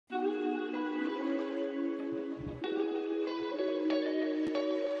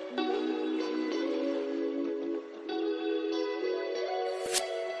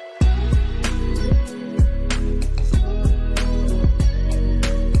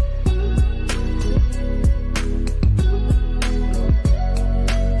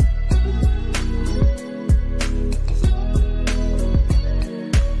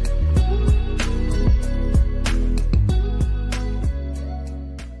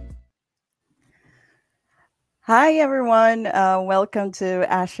Hi, everyone. Welcome to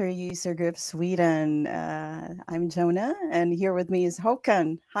Azure User Group Sweden. I'm Jonah, and here with me is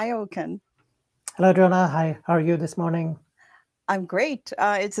Håkan. Hi, Håkan. Hello, Jonah. Hi, how are you this morning? I'm great.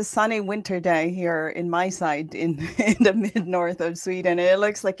 It's a sunny winter day here in my side in, in the mid-north of Sweden. It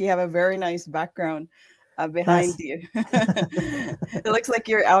looks like you have a very nice background behind Yes. you. It looks like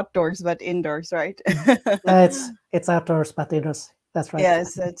you're outdoors, but indoors, right? It's outdoors, but indoors. That's right.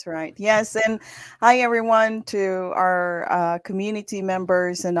 Yes, that's right. Yes, and hi everyone to our community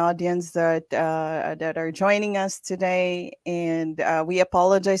members and audience that are joining us today. And we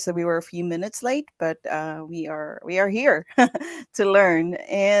apologize that we were a few minutes late, but we are here to learn.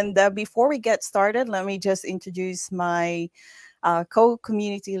 And before we get started, let me just introduce my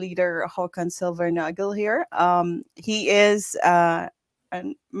co-community leader Håkan Silvernagel here. He is a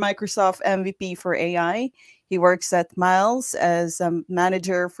Microsoft MVP for AI. He works at Miles as a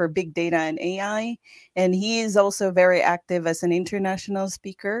manager for big data and AI. And he is also very active as an international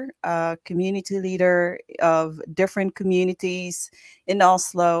speaker, community leader of different communities in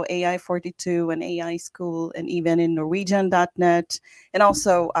Oslo, AI 42 and AI School, and even in Norwegian.net, and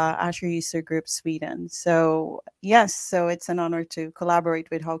also Azure User Group Sweden. So, yes, so it's an honor to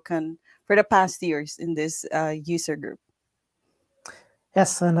collaborate with Håkan for the past years in this user group.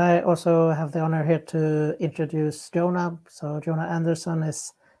 Yes, and I also have the honor here to introduce Jonah. So Jonah Anderson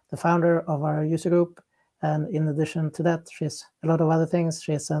is the founder of our user group. And in addition to that, she's a lot of other things.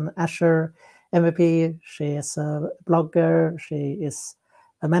 She's an Azure MVP. She is a blogger. She is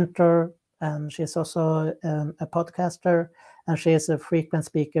a mentor. And she's also a podcaster. And she is a frequent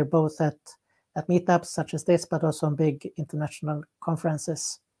speaker, both at meetups such as this, but also on big international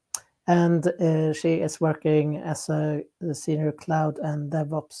conferences. And she is working as a senior cloud and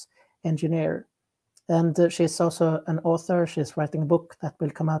DevOps engineer. And she's also an author. She's writing a book that will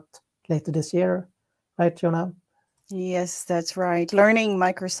come out later this year. Right, Jonah? Yes, that's right. Learning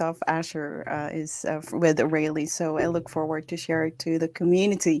Microsoft Azure is with Rayleigh, so I look forward to share it to the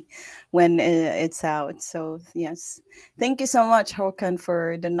community when it's out. So yes, thank you so much, Håkan,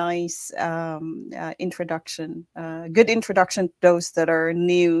 for the nice introduction. Good introduction to those that are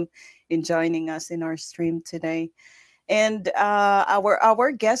new in joining us in our stream today. And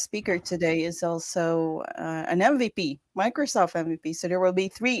our guest speaker today is also an MVP, Microsoft MVP. So there will be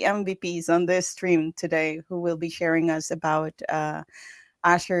 3 MVPs on this stream today who will be sharing us about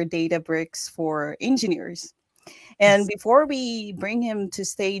Azure Databricks for engineers. And before we bring him to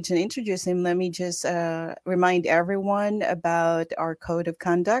stage and introduce him, let me just remind everyone about our code of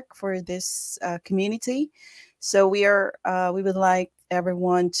conduct for this community. So we would like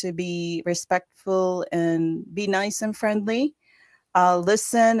everyone to be respectful and be nice and friendly.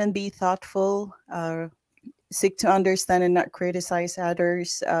 Listen and be thoughtful. Seek to understand and not criticize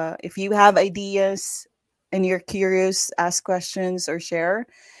others. If you have ideas and you're curious, ask questions or share.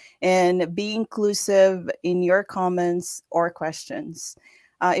 And be inclusive in your comments or questions.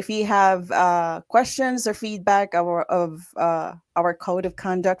 If you have questions or feedback of our code of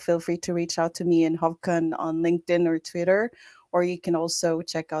conduct, feel free to reach out to me and Håkan on LinkedIn or Twitter, or you can also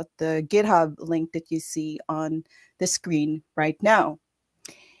check out the GitHub link that you see on the screen right now.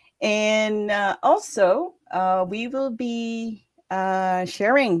 And also, we will be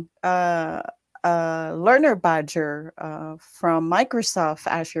sharing learner badger from Microsoft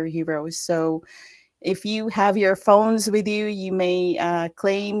Azure Heroes. So if you have your phones with you, you may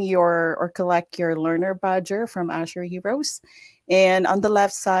claim or collect your learner badger from Azure Heroes. And on the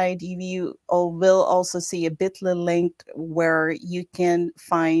left side, you will also see a bit.ly link where you can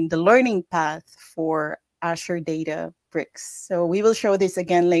find the learning path for Azure Databricks. So we will show this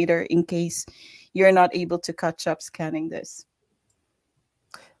again later in case you're not able to catch up scanning this.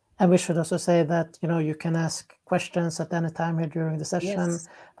 And we should also say that, you can ask questions at any time here during the session. Yes.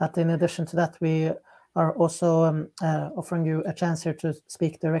 But in addition to that, we are also offering you a chance here to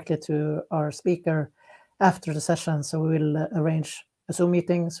speak directly to our speaker after the session. So we will arrange a Zoom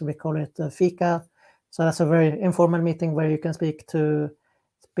meeting. So we call it Fika. So that's a very informal meeting where you can speak to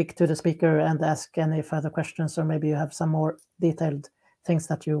the speaker and ask any further questions, or maybe you have some more detailed things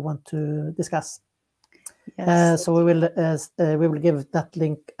that you want to discuss. Yes. So we will give that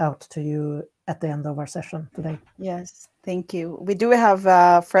link out to you at the end of our session today. Yes, thank you. We do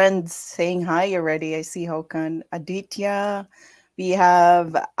have friends saying hi already. I see Håkan, Aditya. We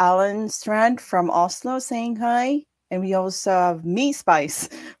have Alan Strand from Oslo saying hi. And we also have Me Spice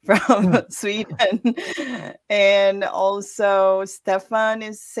from Sweden. And also Stefan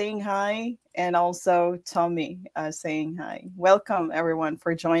is saying hi. And also Tommy saying hi. Welcome, everyone,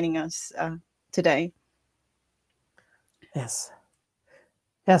 for joining us today. Yes.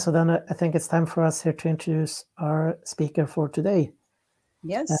 Yeah, so then I think it's time for us here to introduce our speaker for today.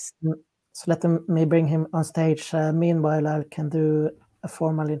 Yes. So let me bring him on stage. Meanwhile, I can do a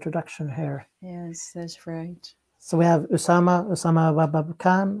formal introduction here. Yes, that's right. So we have Usama Wahab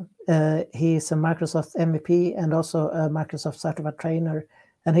Khan. He is a Microsoft MVP and also a Microsoft certified trainer,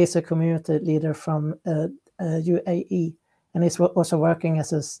 and he's a community leader from UAE. And he's also working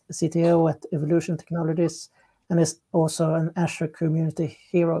as a CTO at Evolution Technologies, and is also an Azure community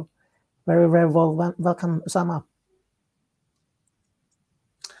hero. Very, very welcome, Usama.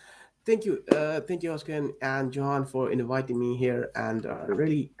 Thank you, Oscar and John, for inviting me here, and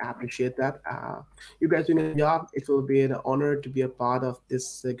really appreciate that. You guys doing a job. It will be an honor to be a part of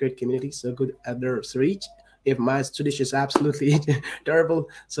this great community. So good others reach. If my Swedish is absolutely terrible,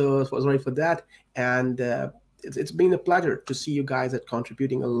 so sorry for that. And it's been a pleasure to see you guys at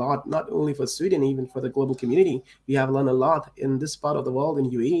contributing a lot, not only for Sweden, even for the global community. We have learned a lot in this part of the world in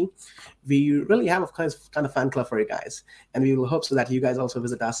UAE. We really have a kind of fan club for you guys, and we will hope so that you guys also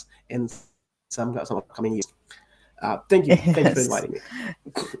visit us in some upcoming years. Thank you for inviting me.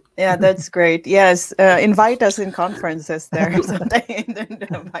 Yeah, that's great. Yes, invite us in conferences there someday,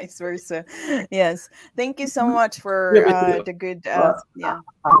 and vice versa. Yes, thank you so much for the good,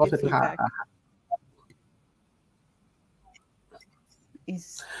 good feedback.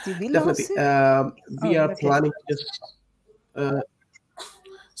 Is definitely we are planning just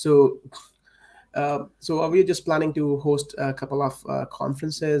so we're just planning to host a couple of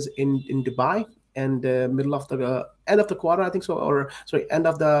conferences in Dubai, and middle of the end of the quarter, I think so, or sorry, end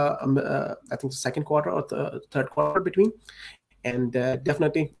of the I think the second quarter or the third quarter between. And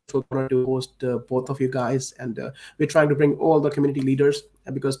definitely we're going to host both of you guys, and we're trying to bring all the community leaders,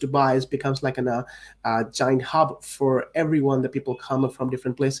 because Dubai becomes like a giant hub for everyone. The people come from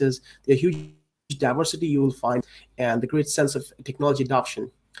different places. There's huge diversity you will find, and the great sense of technology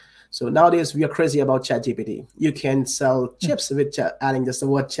adoption. So nowadays we are crazy about ChatGPT. You can sell chips with adding just the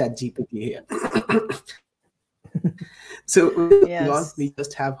word ChatGPT here. So yes. We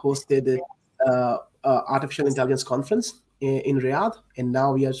just have hosted artificial intelligence conference in Riyadh, and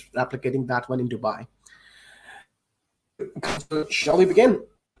now we are replicating that one in Dubai. So shall we begin?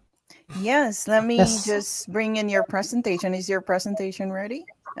 Yes, let me just bring in your presentation. Is your presentation ready?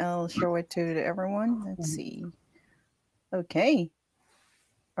 I'll show it to everyone. Let's see. Okay.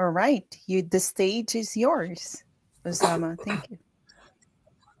 All right. The stage is yours, Usama. Thank you.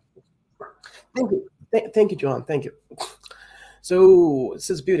 Thank you, John. Thank you. So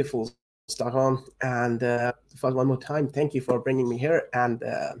this is beautiful, Stockholm, and for one more time, thank you for bringing me here, and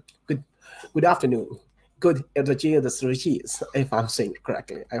good afternoon. Good if I'm saying it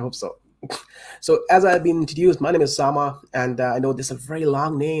correctly. I hope so. So as I've been introduced, my name is Usama, and I know this is a very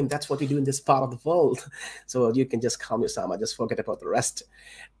long name. That's what we do in this part of the world. So you can just call me Usama. Just forget about the rest.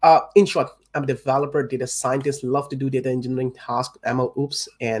 In short, I'm a developer, data scientist, love to do data engineering tasks, ML oops,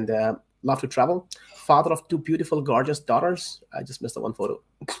 and love to travel. Father of two beautiful, gorgeous daughters. I just missed the one photo.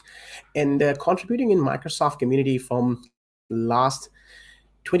 And contributing in Microsoft community from last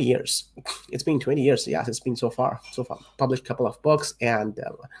 20 years. It's been 20 years. Yes, it's been so far. Published a couple of books, and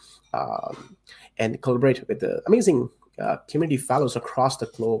collaborate with the amazing community fellows across the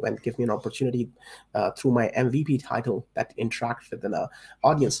globe, and give me an opportunity through my MVP title that interacts with an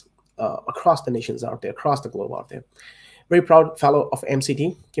audience across the nations out there, across the globe out there. Very proud fellow of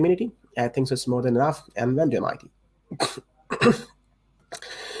MCT community. I think so it's more than enough, and then to MIT.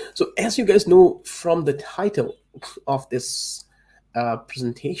 So as you guys know from the title of this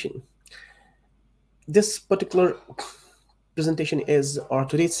presentation, this particular presentation or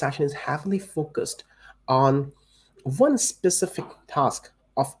today's session is heavily focused on one specific task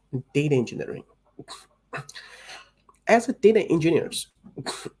of data engineering. As a data engineers,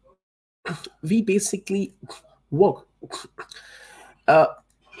 we basically work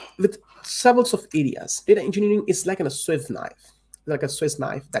with several of areas. Data engineering is like a Swiss knife.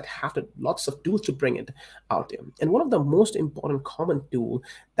 That have lots of tools to bring it out there. And one of the most important common tool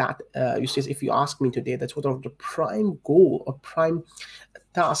that you see, if you ask me today, that's what the prime goal or prime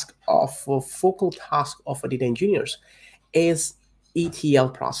task of focal task of data engineers is ETL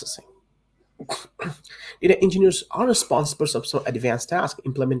processing. Data engineers are responsible for some advanced tasks,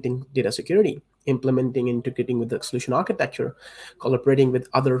 implementing data security, integrating with the solution architecture, collaborating with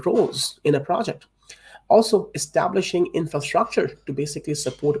other roles in a project. Also establishing infrastructure to basically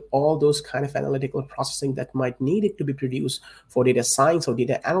support all those kind of analytical processing that might need it to be produced for data science or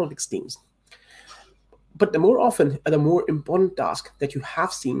data analytics teams. But the more often, the more important task that you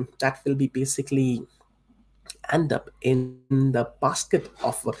have seen that will be basically end up in the basket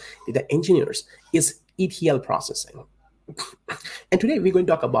of data engineers is ETL processing. And today we're going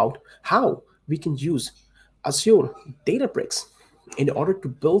to talk about how we can use Azure Databricks in order to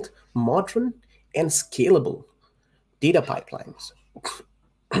build modern and scalable data pipelines.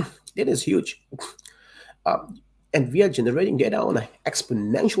 Data is huge. And we are generating data on an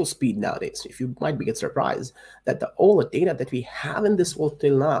exponential speed nowadays. If you might be surprised that all the data that we have in this world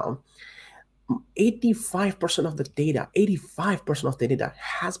till now, 85% of the data, 85% of the data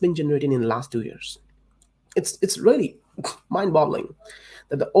has been generated in the last 2 years. It's really mind-boggling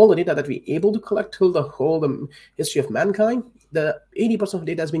that all the data that we're able to collect till the whole history of mankind, the 80% of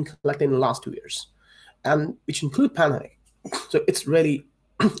data has been collected in the last 2 years, and which include pandemic. So it's really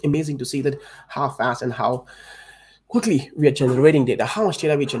amazing to see that how fast and how quickly we are generating data, how much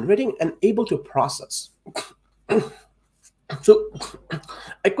data we're generating and able to process. So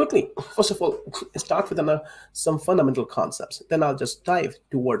I quickly, first of all, start with some fundamental concepts. Then I'll just dive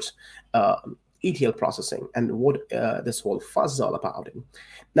towards ETL processing and what this whole fuss is all about. And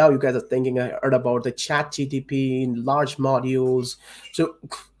now you guys are thinking, I heard about the chat GTP, large modules. So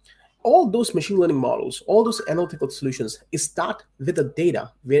all those machine learning models, all those analytical solutions start with the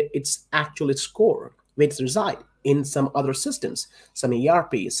data where it's actually its core, where it's reside in some other systems, some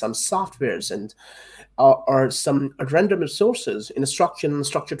ERP, some softwares, and or some random resources in a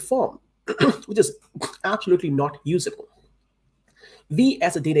structured form, which is absolutely not usable. We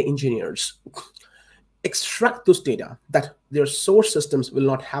as a data engineers extract those data that their source systems will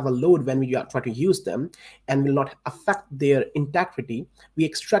not have a load when we try to use them and will not affect their integrity. We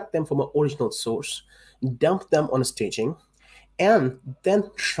extract them from an original source, dump them on a staging, and then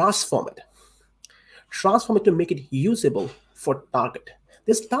transform it to make it usable for target.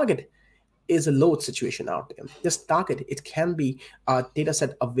 This target is a load situation out there. This target, it can be a data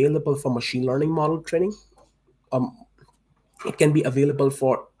set available for machine learning model training. It can be available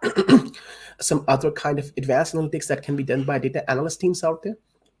for some other kind of advanced analytics that can be done by data analyst teams out there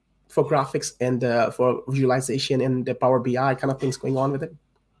for graphics and for visualization and the Power BI kind of things going on with it.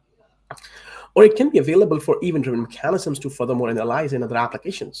 Or it can be available for event-driven mechanisms to furthermore analyze in other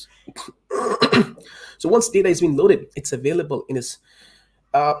applications. So once data is being loaded, it's available in its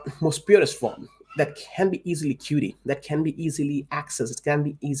most purest form that can be easily queried, that can be easily accessed, it can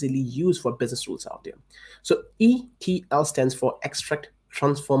be easily used for business rules out there. So ETL stands for extract,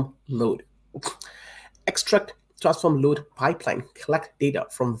 transform, load. Extract, transform, load pipeline collect data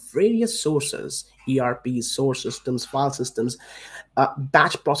from various sources, ERPs, source systems, file systems,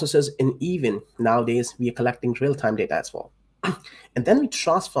 batch processes, and even nowadays we are collecting real-time data as well. And then we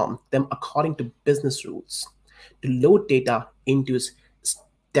transform them according to business rules to load data into its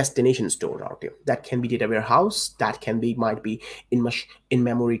destination store out there. That can be data warehouse, that can be might be in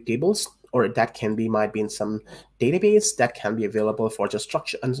memory tables, or that can be might be in some database, that can be available for just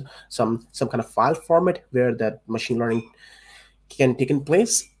structure and some kind of file format where that machine learning can take in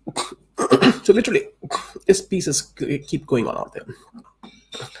place. So literally, these pieces keep going on out there.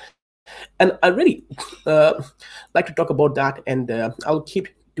 And I really like to talk about that, and I'll keep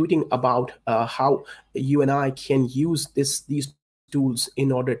tweeting about how you and I can use these tools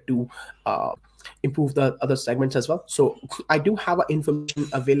in order to improve the other segments as well. So I do have information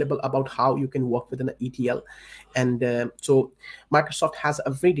available about how you can work with an ETL. And so Microsoft has a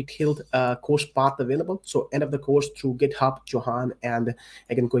very detailed course path available. So end of the course through GitHub, Johan, and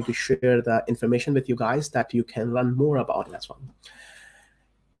again, going to share the information with you guys that you can learn more about it as well.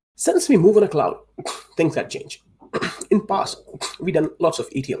 Since we move on a cloud, things have changed. In past, we done lots of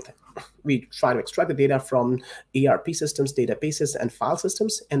ETL things. We try to extract the data from ERP systems, databases, and file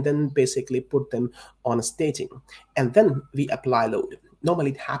systems, and then basically put them on a staging. And then we apply load.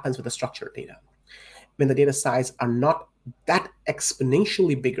 Normally, it happens with the structured data. When the data size are not that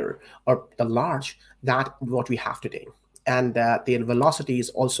exponentially bigger or the large that what we have today. And the velocity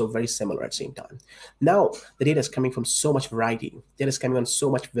is also very similar at the same time. Now, the data is coming from so much variety. Data is coming on so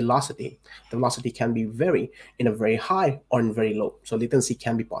much velocity. The velocity can be in a very high or in very low. So latency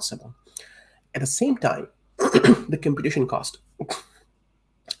can be possible. At the same time, the computation cost.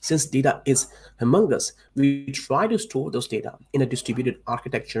 Since data is humongous, we try to store those data in a distributed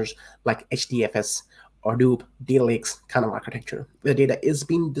architectures like HDFS, Hadoop, data lakes kind of architecture, where data is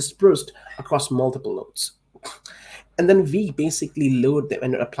being dispersed across multiple nodes. And then we basically load them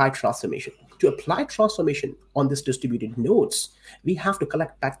and apply transformation. To apply transformation on this distributed nodes, we have to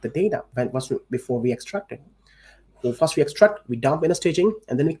collect back the data before we extract it. So first we extract, we dump in a staging,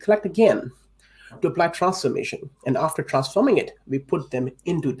 and then we collect again to apply transformation. And after transforming it, we put them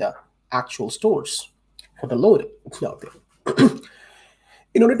into the actual stores for the load out there.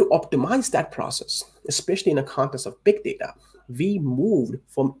 In order to optimize that process, especially in a context of big data, we moved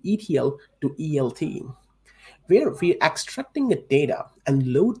from ETL to ELT. where we're extracting the data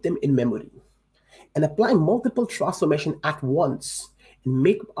and load them in memory and apply multiple transformation at once and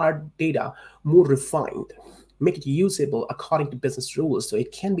make our data more refined, make it usable according to business rules so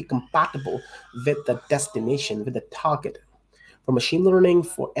it can be compatible with the destination, with the target. For machine learning,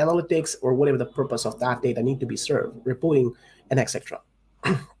 for analytics, or whatever the purpose of that data need to be served, reporting, and etc.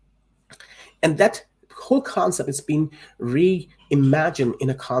 And that whole concept is being reimagined in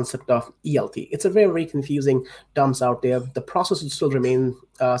a concept of ELT. It's a very, very confusing terms out there. The process will still remain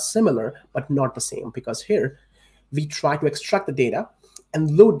similar, but not the same, because here we try to extract the data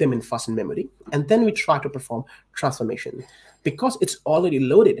and load them in fast memory, and then we try to perform transformation. Because it's already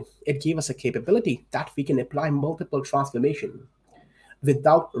loaded, it gives us a capability that we can apply multiple transformation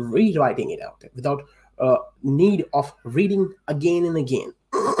without rewriting it out, without need of reading again and again.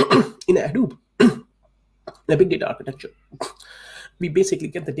 In a Hadoop, in a big data architecture, we basically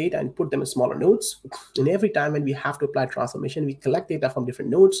get the data and put them in smaller nodes. And every time when we have to apply transformation, we collect data from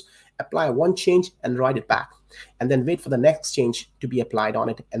different nodes, apply one change, and write it back. And then wait for the next change to be applied on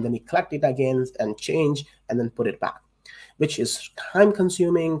it. And then we collect data again and change, and then put it back, which is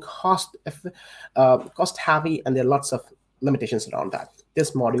time-consuming, cost-heavy, and there are lots of limitations around that.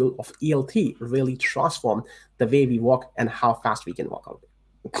 This module of ELT really transformed the way we work and how fast we can work out.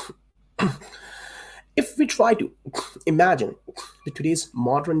 If we try to imagine today's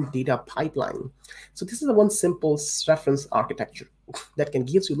modern data pipeline, so this is a one simple reference architecture that can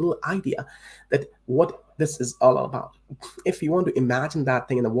give you a little idea that what this is all about. If you want to imagine that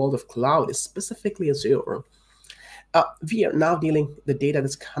thing in the world of cloud, specifically Azure, we are now dealing the data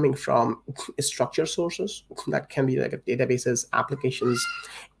that's coming from structured sources that can be like databases, applications,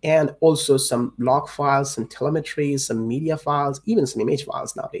 and also some log files, some telemetry, some media files, even some image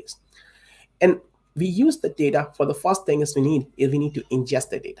files nowadays. And we use the data for the first thing is we need to ingest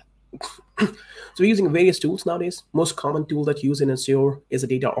the data. So we're using various tools nowadays. Most common tool that you use in Azure is a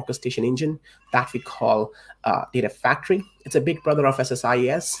data orchestration engine that we call Data Factory. It's a big brother of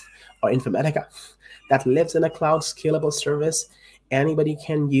SSIS or Informatica that lives in a cloud scalable service. Anybody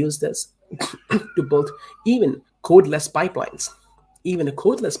can use this to build even codeless pipelines. Even the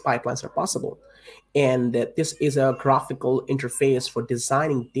codeless pipelines are possible. And this is a graphical interface for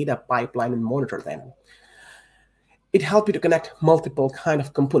designing data pipeline and monitor them. It helps you to connect multiple kind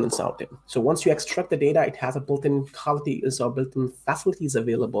of components out there. So once you extract the data, it has a built-in qualities or built-in facilities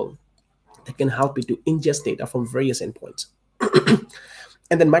available that can help you to ingest data from various endpoints.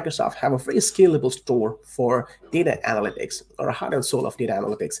 And then Microsoft have a very scalable store for data analytics, or a heart and soul of data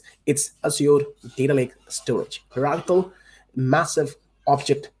analytics. It's Azure Data Lake Storage, radical, massive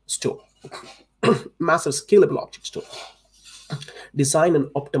object store, massive scalable object store, designed and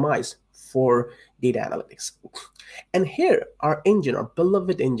optimized for data analytics. And here our engine, our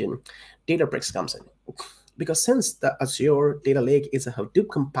beloved engine, Databricks comes in. Because since the Azure Data Lake is a Hadoop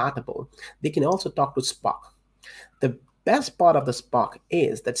compatible, they can also talk to Spark. The best part of the Spark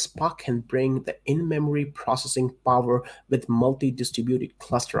is that Spark can bring the in-memory processing power with multi-distributed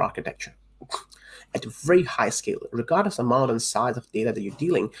cluster architecture at a very high scale. Regardless of amount and size of data that you're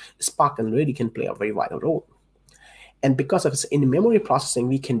dealing, Spark really can play a very vital role. And because of its in-memory processing,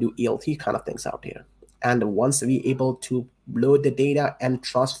 we can do ELT kind of things out here. And once we're able to load the data and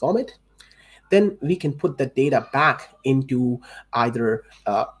transform it, then we can put the data back into either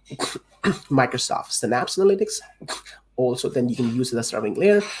Microsoft Synapse Analytics. Also, then you can use the serving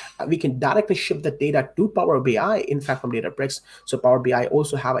layer. We can directly ship the data to Power BI, in fact, from Databricks. So Power BI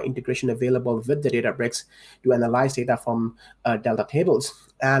also have an integration available with the Databricks to analyze data from Delta tables.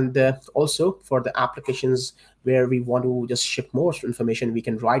 And also for the applications where we want to just ship more information, we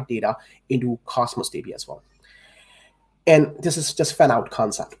can write data into Cosmos DB as well. And this is just fan out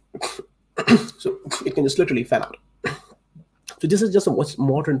concept. So it can just literally fan out. So this is just what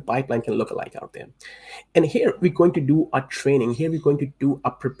modern pipeline can look like out there. And here we're going to do a training. Here we're going to do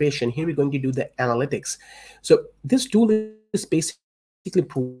a preparation. Here we're going to do the analytics. So this tool is basically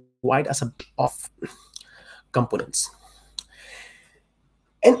provide us a of components.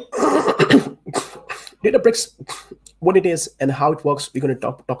 And Databricks, what it is and how it works, we're going to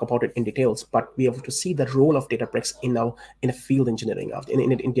talk about it in details, but we have to see the role of Databricks in a field engineering out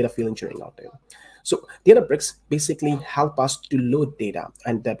in data field engineering out there. So Databricks basically help us to load data,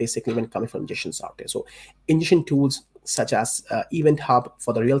 and basically when coming from ingestions out there. So ingestion tools such as Event Hub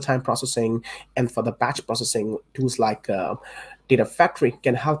for the real-time processing, and for the batch processing, tools like Data Factory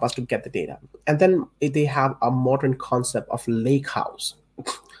can help us to get the data. And then they have a modern concept of lakehouse,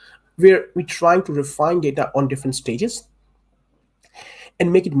 where we're trying to refine data on different stages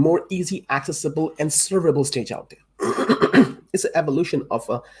and make it more easy, accessible, and servable stage out there. It's an evolution of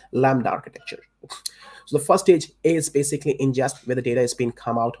a Lambda architecture. So the first stage is basically ingest, where the data is being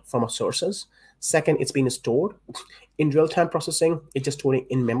come out from our sources. Second, it's being stored in real-time processing. It's just storing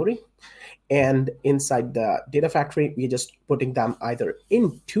in memory, and inside the data factory, we're just putting them either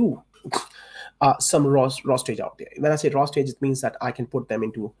into some raw stage out there. When I say raw stage, it means that I can put them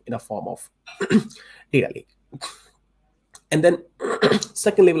in a form of data lake. And then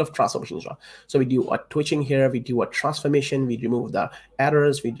second level of transformations. So we do a twitching here, we do a transformation, we remove the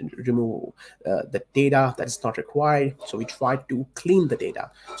errors, we remove the data that is not required. So we try to clean the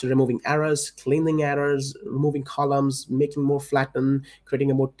data. So removing errors, cleaning errors, removing columns, making more flattened,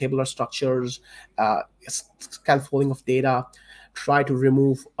 creating a more tabular structures, scaffolding of data, try to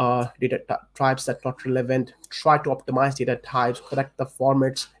remove data types that are not relevant, try to optimize data types, correct the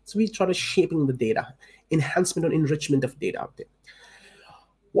formats. So we try to shaping the data, enhancement or enrichment of data out there.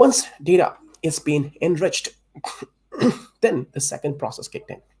 Once data is being enriched, then the second process kicked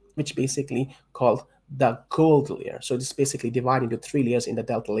in, which basically called the gold layer. So it's basically divided into 3 layers in the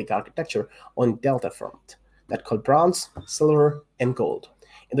Delta Lake architecture on Delta front, that called bronze, silver, and gold.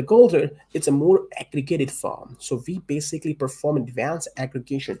 In the gold layer, it's a more aggregated form. So we basically perform advanced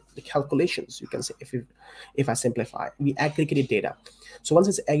aggregation, the calculations, you can say, if I simplify, we aggregated data. So once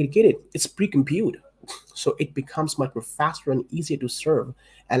it's aggregated, it's pre-compute. So it becomes much more faster and easier to serve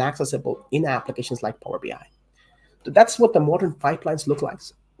and accessible in applications like Power BI. So that's what the modern pipelines look like.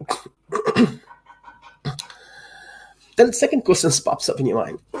 Then the second question pops up in your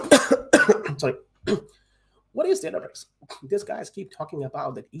mind. Sorry. What is Databricks? These guys keep talking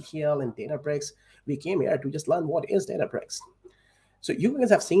about the ETL and Databricks. We came here to just learn what is Databricks. So you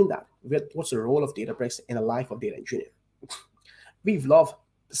guys have seen that. What's the role of Databricks in the life of data engineer? We love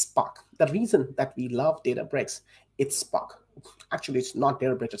Spark. The reason that we love Databricks, it's Spark. Actually, it's not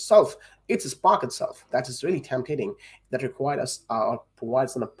Databricks itself. It's Spark itself. That is really tempting. That requires us or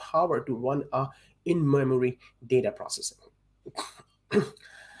provides them the power to run in-memory data processing.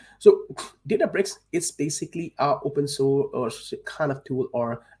 So Databricks is basically an open source or kind of tool,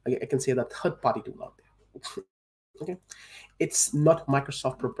 or I can say the third-party tool out there. Okay, it's not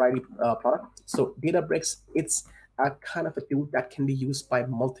Microsoft proprietary product. So Databricks, it's a kind of a tool that can be used by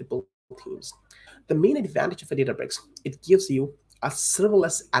multiple teams. The main advantage of a Databricks, it gives you a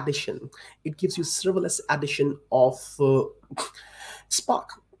serverless addition. It gives you serverless addition of Spark,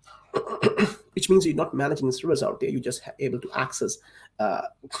 which means you're not managing servers out there. You're just able to access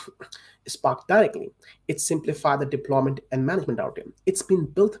Spark directly. It simplifies the deployment and management out there. It's been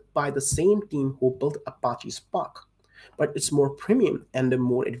built by the same team who built Apache Spark, but it's more premium and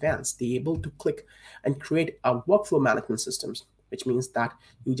more advanced. They're able to click and create a workflow management systems, which means that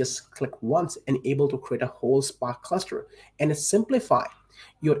you just click once and able to create a whole Spark cluster, and it simplify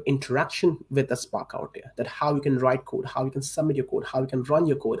your interaction with the Spark out there, that how you can write code, how you can submit your code, how you can run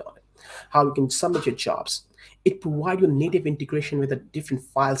your code on it, how you can submit your jobs. It provides you native integration with the different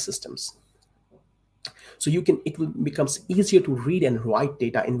file systems. So it will becomes easier to read and write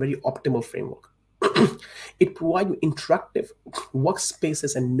data in very optimal framework. It provides you interactive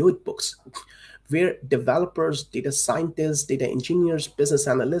workspaces and notebooks where developers, data scientists, data engineers, business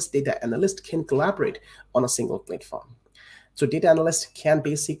analysts, data analysts can collaborate on a single platform. So data analysts can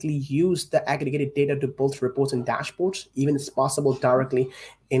basically use the aggregated data to build reports and dashboards. Even it's possible directly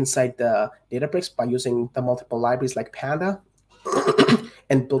inside the Databricks by using the multiple libraries like Panda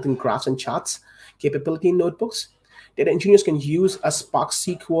and building graphs and charts capability in notebooks. Data engineers can use a Spark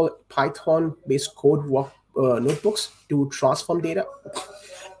SQL Python-based code notebooks to transform data.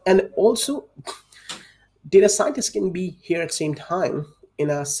 And also, data scientists can be here at the same time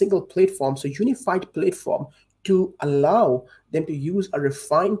in a single platform, so unified platform, to allow them to use a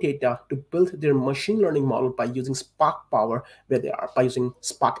refined data to build their machine learning model by using Spark Power where they are, by using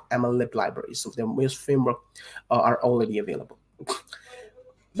Spark MLlib libraries. So their most framework are already available.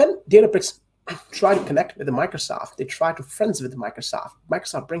 When Databricks try to connect with the Microsoft, they try to friends with Microsoft.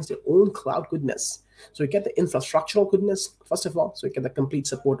 Microsoft brings their own cloud goodness. So you get the infrastructural goodness, first of all. So you get the complete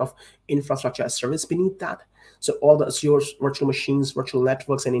support of infrastructure as service beneath that. So all the Azure virtual machines, virtual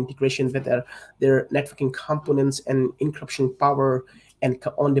networks, and integration with their networking components and encryption power and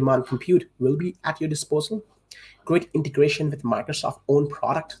on-demand compute will be at your disposal. Great integration with Microsoft own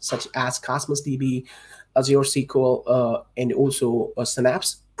product, such as Cosmos DB, Azure SQL, and also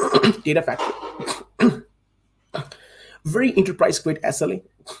Synapse Data Factory. Very enterprise-grade SLA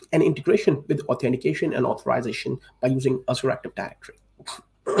and integration with authentication and authorization by using Azure Active Directory,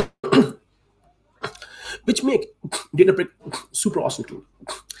 which make Databricks super awesome tool.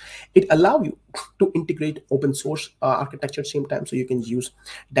 It allows you to integrate open source architecture at the same time. So you can use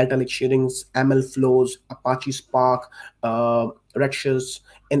Delta Lake sharings, ML flows, Apache Spark, Redshift,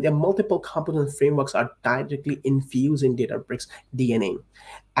 and their multiple component frameworks are directly infused in Databricks DNA.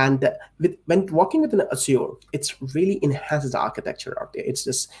 And when working with an Azure, it's really enhances the architecture out there.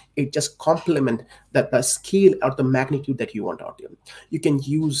 It just complement the scale or the magnitude that you want out there. You can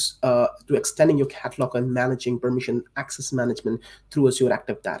use to extending your catalog and managing permission access management through Azure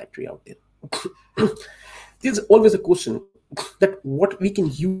Active Directory out there. There's always a question that what we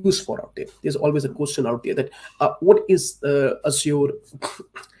can use for out there. There's always a question out there that what is Azure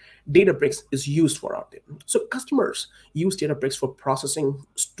Databricks is used for out there. So customers use Databricks for processing,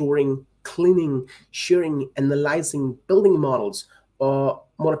 storing, cleaning, sharing, analyzing, building models,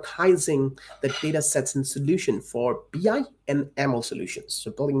 monetizing the data sets and solution for BI and ML solutions.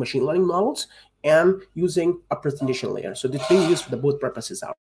 So building machine learning models and using a presentation layer. So it's being used for both purposes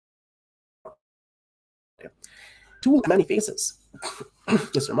out there. Tool many faces.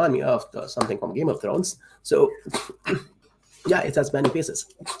 Just remind me of something from Game of Thrones. So yeah, it has many faces.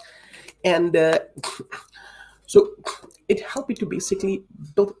 And so it helped me to basically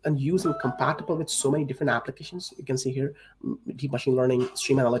build and use and compatible with so many different applications. You can see here, deep machine learning,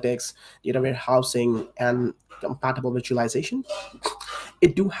 stream analytics, data warehousing, and compatible visualization.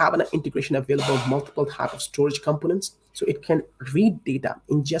 It do have an integration available with multiple types of storage components. So it can read data,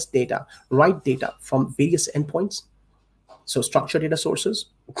 ingest data, write data from various endpoints. So structured data sources,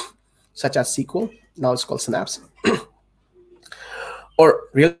 such as SQL, now it's called Synapse, or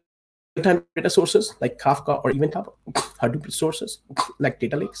real-time data sources like Kafka or Event Hub, Hadoop sources like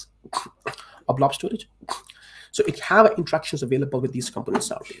data lakes or blob storage. So it have interactions available with these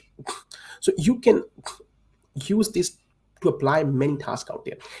components out there. So you can use this to apply many tasks out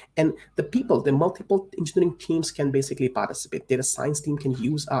there. And the multiple engineering teams can basically participate. Data science team can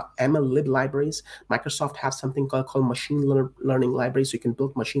use ML lib libraries. Microsoft has something called machine learning libraries. So you can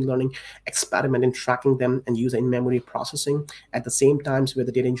build machine learning, experiment in tracking them, and use in-memory processing. At the same time, where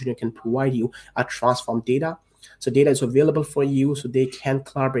the data engineer can provide you a transformed data. So data is available for you, so they can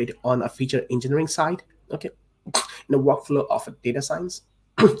collaborate on a feature engineering side, okay, in a workflow of a data science.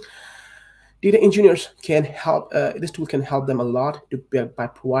 Data engineers can help, this tool can help them a lot by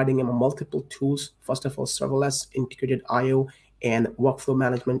providing them multiple tools. First of all, serverless, integrated IO, and workflow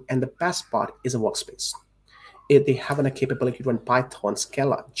management. And the best part is a workspace. They have a capability to run Python,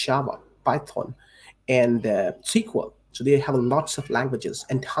 Scala, Java, Python, and SQL. So they have lots of languages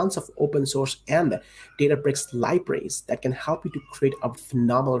and tons of open source and Databricks libraries that can help you to create a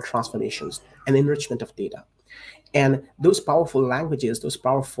phenomenal transformations and enrichment of data. And those powerful languages, those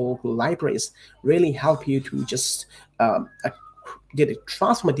powerful libraries really help you to just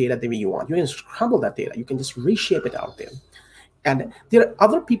transform data the way you want. You can scramble that data. You can just reshape it out there. And there are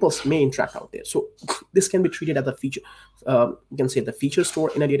other people's may interact out there. So this can be treated as a feature. You can say the feature store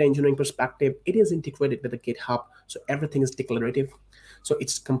in a data engineering perspective. It is integrated with the GitHub. So everything is declarative. So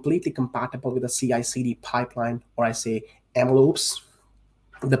it's completely compatible with the CI/CD pipeline, or I say MLOps,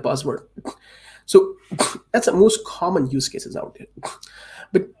 the buzzword. So that's the most common use cases out there.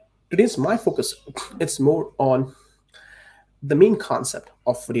 But today's my focus, it's more on the main concept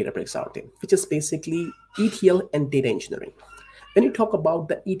of Databricks out there, which is basically ETL and data engineering. When you talk about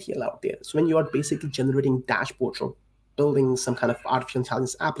the ETL out there, so when you are basically generating dashboards or building some kind of artificial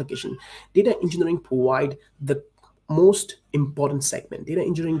intelligence application, data engineering provide the most important segment. Data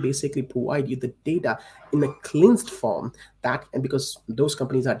engineering basically provide you the data in a cleansed form and because those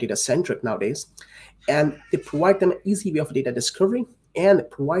companies are data centric nowadays, and they provide them an easy way of data discovery and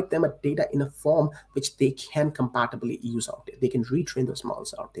provide them a data in a form which they can compatibly use out there. They can retrain those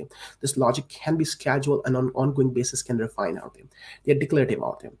models out there. This logic can be scheduled and on an ongoing basis can refine out there. They're declarative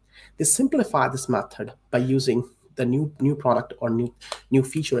out there. They simplify this method by using the new product or new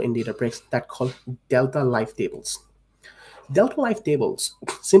feature in Databricks that called Delta Life Tables. Delta Life Tables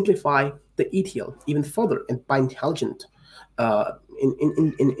simplify the ETL even further and by intelligent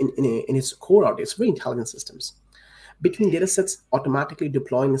in its core out there. It's very intelligent systems. Between datasets, automatically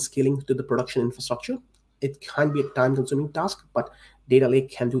deploying and scaling to the production infrastructure. It can be a time-consuming task, but Data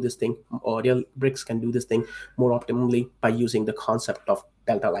Lake can do this thing, or Databricks can do this thing more optimally by using the concept of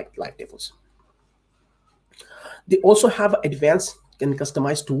Delta Life Tables. They also have advanced and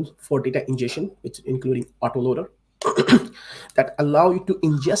customized tools for data ingestion, which including autoloader, that allow you to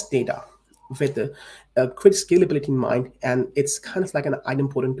ingest data with a quick scalability in mind. And it's kind of like an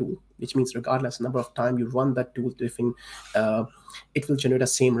idempotent tool, which means regardless number of time you run that tool, it will generate the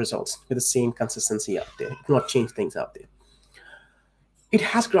same results with the same consistency out there. It will not change things out there. It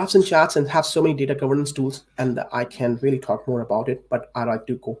has graphs and charts and have so many data governance tools, and I can really talk more about it, but I like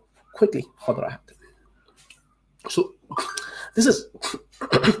to go quickly further ahead. So this is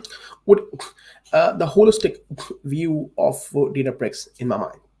what the holistic view of Databricks in my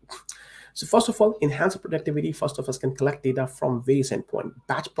mind. So first of all, enhance productivity. First of us can collect data from various endpoints,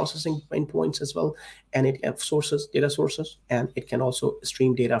 batch processing endpoints as well, and it can data sources, and it can also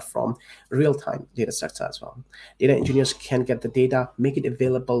stream data from real-time data sets as well. Data engineers can get the data, make it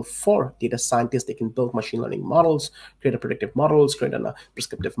available for data scientists. They can build machine learning models, create a predictive models, create a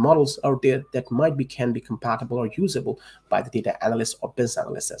prescriptive models out there that can be compatible or usable by the data analyst or business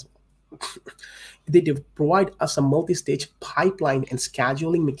analyst as well. They provide us a multi-stage pipeline and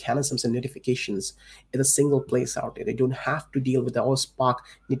scheduling mechanisms and notifications in a single place out there. They don't have to deal with all Spark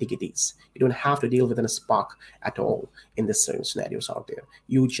nitty-gritties. You don't have to deal with a Spark at all in this certain scenarios out there.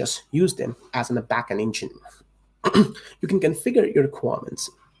 You just use them as in a backend engine. You can configure your requirements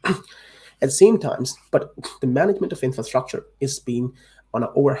at the same times, but the management of infrastructure is being on an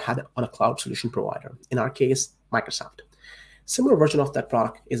overhead on a cloud solution provider. In our case, Microsoft. Similar version of that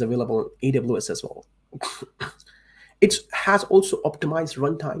product is available in AWS as well. It has also optimized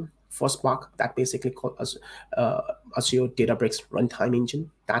runtime for Spark that basically called Azure Databricks runtime engine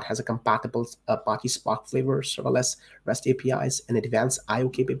that has a compatible Apache Spark flavor, serverless REST APIs, and advanced I/O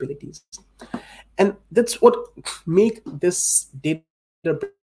capabilities. And that's what make this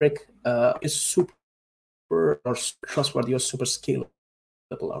Databricks is super or trustworthy or super scalable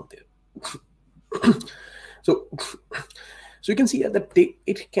out there. So you can see that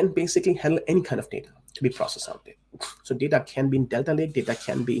it can basically handle any kind of data to be processed out there. So data can be in Delta Lake, data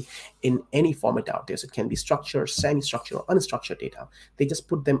can be in any format out there. So it can be structured, semi-structured, or unstructured data. They just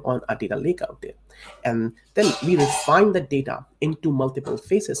put them on a data lake out there. And then we refine the data into multiple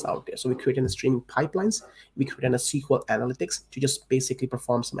phases out there. So we create a streaming pipelines, we create a SQL analytics to just basically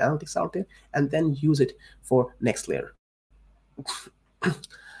perform some analytics out there, and then use it for next layer.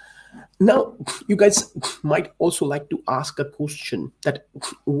 Now, you guys might also like to ask a question that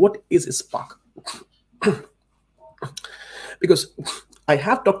what is Spark? Because I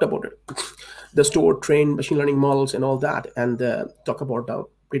have talked about it, the store, train, machine learning models and all that, and talk about the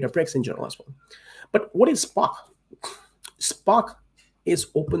Databricks in general as well. But what is Spark? Spark is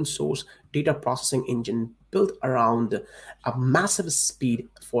open source data processing engine built around a massive speed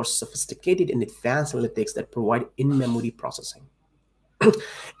for sophisticated and advanced analytics that provide in-memory processing.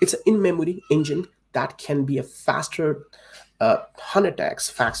 It's an in-memory engine that can be a faster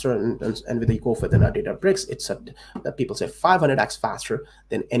 100x faster, and when you go for the Databricks, it's that people say 500x faster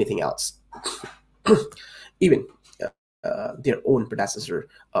than anything else. Even their own predecessor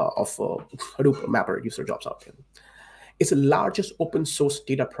of Hadoop Mapper user jobs out there. It's the largest open source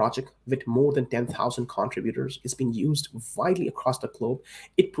data project with more than 10,000 contributors. It's been used widely across the globe.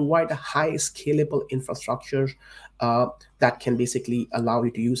 It provides a high scalable infrastructure that can basically allow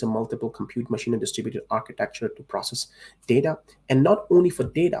you to use a multiple compute machine and distributed architecture to process data. And not only for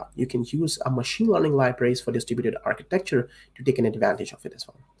data, you can use a machine learning libraries for distributed architecture to take an advantage of it as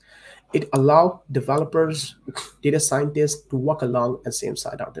well. It allows developers, data scientists to work along at the same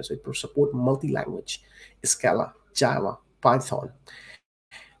side out there. So it will support multi-language, Scala, Java, Python.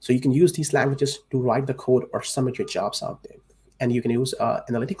 So you can use these languages to write the code or submit your jobs out there. And you can use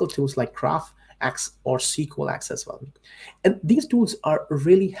analytical tools like GraphX or SQLX as well. And these tools are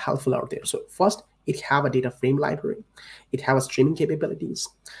really helpful out there. So first, it have a data frame library. It have a streaming capabilities.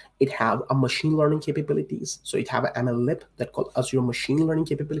 It have a machine learning capabilities. So it have an MLlib that called Azure Machine Learning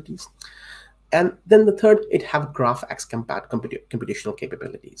capabilities. And then the third, it have GraphX computational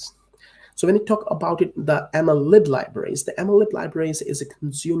capabilities. So when you talk about it, the MLlib libraries, the MLlib libraries is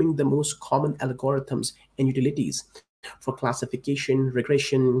consuming the most common algorithms and utilities for classification,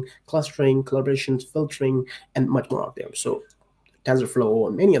 regression, clustering, collaboration, filtering, and much more out there. So TensorFlow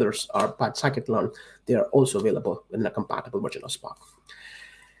and many others are by scikit-learn. They are also available in a compatible version of Spark.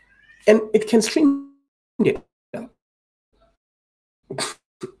 And it can stream data.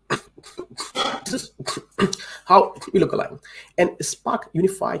 This is how we look alike. And Spark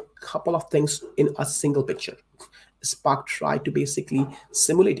unify a couple of things in a single picture. Spark try to basically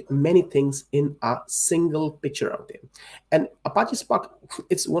simulate many things in a single picture out there. And Apache Spark,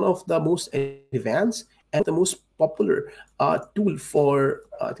 it's one of the most advanced and the most popular tool for,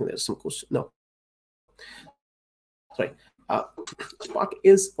 I think there's some question, no. Sorry. Spark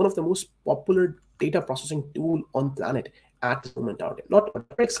is one of the most popular data processing tool on planet at the moment out there. Not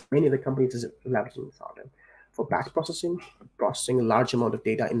Databricks, many other companies is leveraging this out there for batch processing a large amount of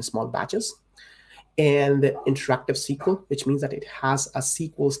data in small batches, and interactive SQL, which means that it has a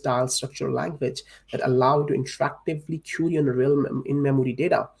SQL style structural language that allow you to interactively query on real in-memory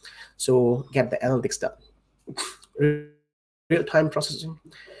data. So get the analytics done. real-time processing.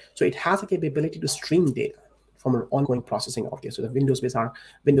 So it has a capability to stream data from an ongoing processing out there. So the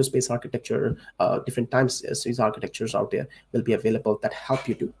Windows-based architecture, different time series architectures out there will be available that help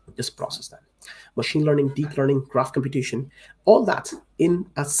you to just process that. Machine learning, deep learning, graph computation, all that in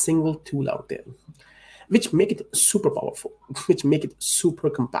a single tool out there, which make it super powerful, which make it super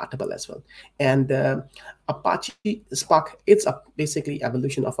compatible as well. And Apache Spark, it's basically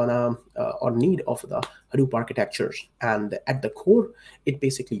evolution of an or need of the Hadoop architectures. And at the core, it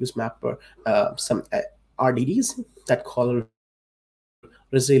basically use mapper some RDDs that call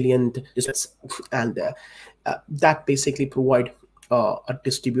resilient distributions, and that basically provide a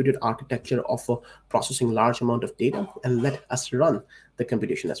distributed architecture of processing large amount of data and let us run the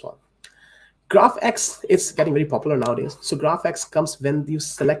computation as well. GraphX is getting very popular nowadays. So GraphX comes when you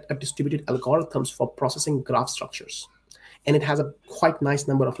select a distributed algorithms for processing graph structures. And it has a quite nice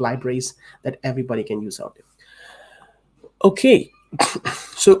number of libraries that everybody can use out there. Okay,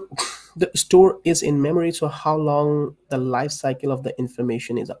 so the store is in memory. So how long the life cycle of the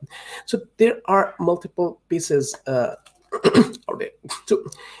information is up. So there are multiple pieces out there. So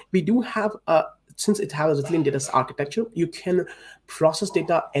we do have since it has a resilient data architecture, you can process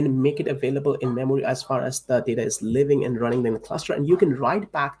data and make it available in memory as far as the data is living and running in the cluster. And you can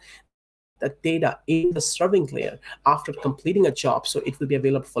write back the data in the serving layer after completing a job. So it will be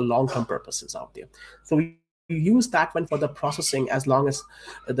available for long-term purposes out there. So we use that one for the processing. As long as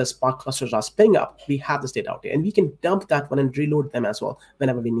the Spark clusters are spinning up, we have this data out there. And we can dump that one and reload them as well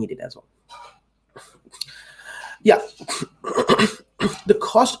whenever we need it as well. Yeah, the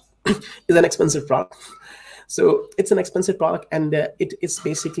cost is an expensive product. So it's an expensive product, and it is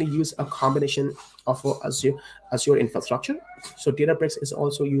basically use a combination of Azure infrastructure. So Databricks is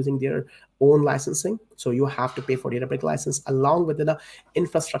also using their own licensing. So you have to pay for Databricks license along with the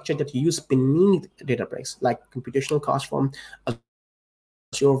infrastructure that you use beneath Databricks, like computational costs from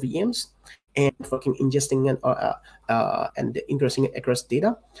Azure VMs and working ingesting and increasing across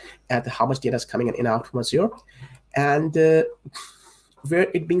data at how much data is coming in and out from Azure, and where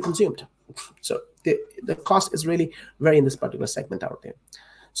it being consumed. So the cost is really very in this particular segment out there.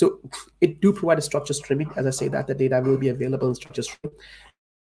 So it do provide a structured streaming. As I say that the data will be available in structured stream,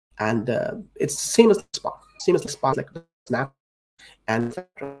 and it's same as Spark, like Snap, and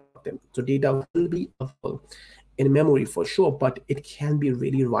so data will be available in memory for sure, but it can be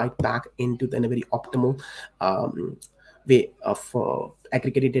really write back into the very optimal way of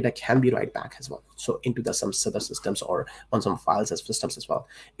aggregated data can be write back as well. So into the some other systems or on some files as systems as well.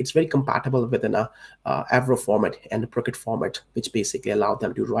 It's very compatible within a Avro format and a Procret format, which basically allow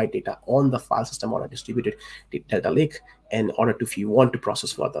them to write data on the file system or a distributed data lake in order to, if you want to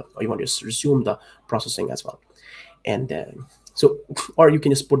process further or you want to resume the processing as well. And so, or you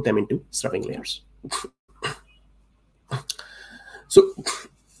can just put them into serving layers. So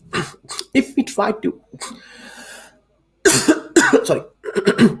if we try to sorry,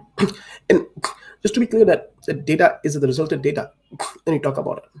 and just to be clear that the data is the resulted data, when you talk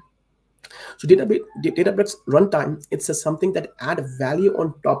about it. So Databricks runtime, it's something that add value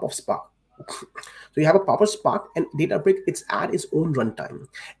on top of Spark. So you have a proper Spark, and Databricks, it's add its own runtime.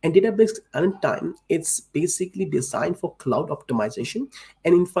 And Databricks runtime, it's basically designed for cloud optimization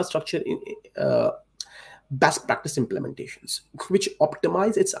and infrastructure best practice implementations, which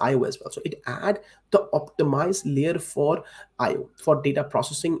optimize its I/O as well. So it add the optimized layer for I/O, for data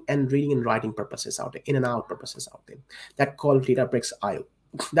processing and reading and writing purposes out there, in and out purposes out there. That called Databricks I/O.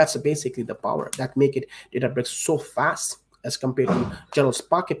 That's basically the power that make it Databricks so fast as compared to general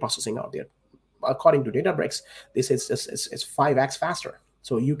Spark processing out there. According to Databricks, this is it's 5x faster.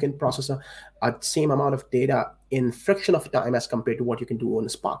 So you can process a same amount of data in fraction of time as compared to what you can do on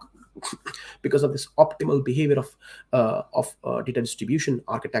Spark, because of this optimal behavior of data distribution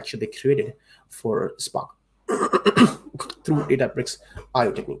architecture they created for Spark through Databricks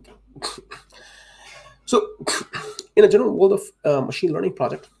I/O technique. So in a general world of machine learning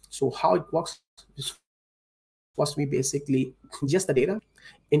project, so how it works is first we basically ingest the data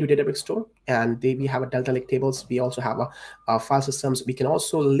into Databricks store, and we have a Delta Lake tables. We also have a file systems. We can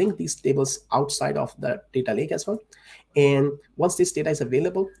also link these tables outside of the data lake as well. And once this data is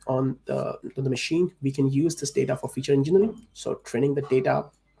available on the machine, we can use this data for feature engineering. So training the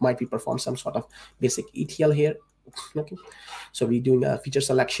data, might we perform some sort of basic ETL here. Okay, so we're doing a feature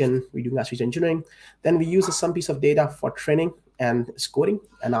selection, we're doing a feature engineering. Then we use some piece of data for training and scoring.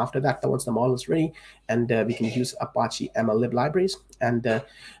 And after that, once the model is ready, and we can use Apache MLlib libraries, and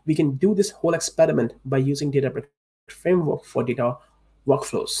we can do this whole experiment by using Databricks framework for data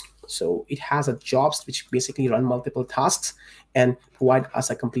workflows. So it has a jobs which basically run multiple tasks and provide us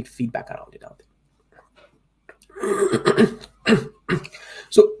a complete feedback around it out there.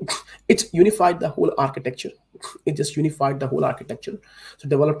 So it's unified the whole architecture. It just unified the whole architecture. So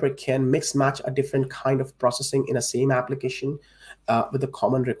developer can mix match a different kind of processing in a same application with a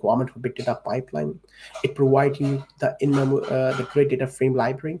common requirement for big data pipeline. It provides you the great data frame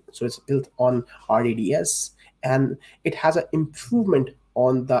library. So it's built on RDDS, and it has an improvement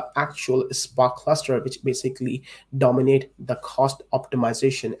on the actual Spark cluster, which basically dominate the cost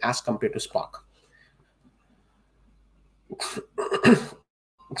optimization as compared to Spark.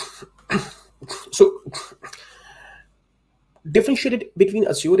 So differentiated between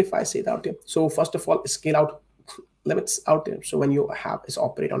Azure, if I say it out there. So first of all, scale out limits out there. So when you have is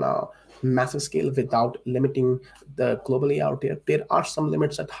operate on a massive scale without limiting the globally out there are some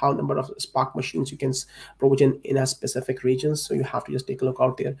limits at how number of Spark machines you can provision in a specific region. So you have to just take a look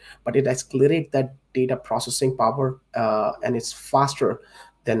out there, but it accelerates that data processing power and it's faster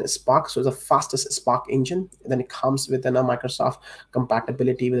than Spark. So it's the fastest Spark engine. Then it comes with a Microsoft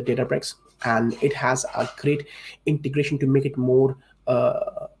compatibility with Databricks, and it has a great integration to make it more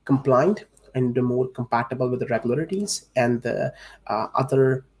compliant and more compatible with the regularities and the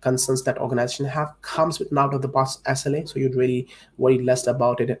other concerns that organization have. Comes with an out of the box SLA, so you'd really worry less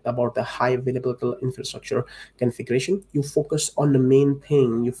about it, about the high available infrastructure configuration. You focus on the main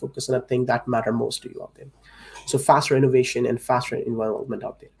thing. You focus on the thing that matter most to you out there. So faster innovation and faster involvement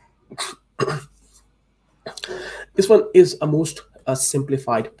out there. This one is a most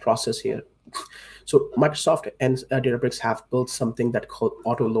simplified process here. So Microsoft and Databricks have built something that called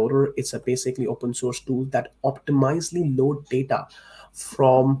Autoloader. It's a basically open source tool that optimizely load data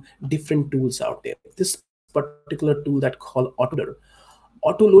from different tools out there. This particular tool that called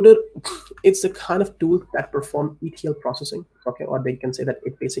Autoloader, it's a kind of tool that perform ETL processing, okay, or they can say that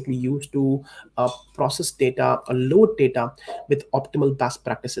it basically used to process data or load data with optimal best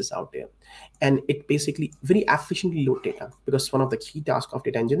practices out there. And it basically very efficiently load data, because one of the key tasks of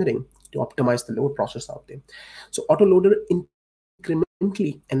data engineering to optimize the load process out there. So Autoloader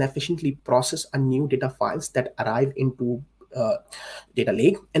incrementally and efficiently process a new data files that arrive into data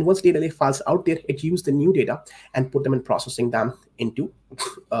lake, and once data lake files out there, it uses the new data and put them in processing them into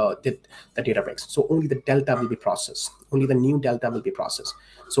the Databricks. So only the delta will be processed, only the new delta will be processed.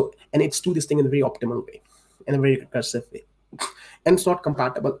 So, and it's do this thing in a very optimal way, in a very recursive way. And it's not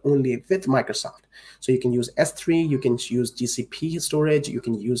compatible only with Microsoft. So you can use S3, you can use GCP storage, you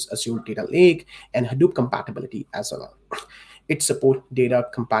can use Azure Data Lake, and Hadoop compatibility as well. It supports data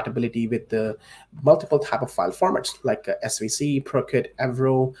compatibility with the multiple type of file formats like SVC, Procid,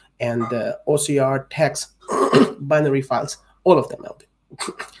 Avro, and OCR, text, binary files, all of them out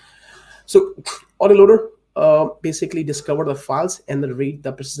there. So Autoloader basically discover the files and then read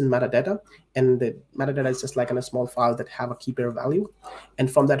the persistent metadata, and the metadata is just like in a small file that have a key pair value,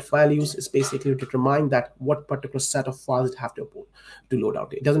 and from that values is basically to determine that what particular set of files it have to load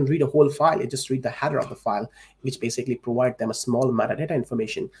out. It doesn't read a whole file, it just read the header of the file, which basically provide them a small metadata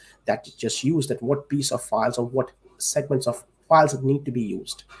information that just use that what piece of files or what segments of files that need to be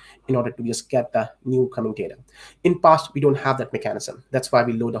used in order to just get the new coming data. In past, we don't have that mechanism. That's why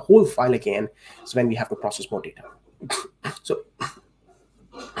we load the whole file again. So when we have to process more data. So,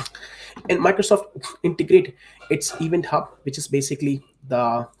 and Microsoft integrate its Event Hub, which is basically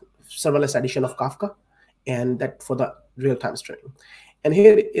the serverless edition of Kafka, and that for the real-time streaming. And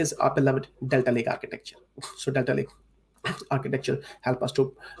here is our beloved Delta Lake architecture. So Delta Lake architecture help us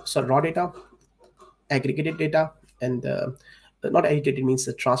to raw data, aggregated data, and not aggregated means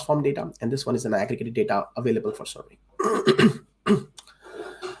the transform data, and this one is an aggregated data available for serving.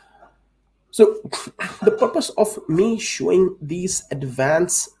 So the purpose of me showing these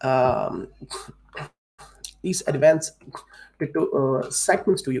advanced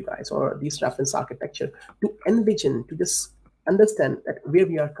segments to you guys, or these reference architecture, to envision, to just understand that where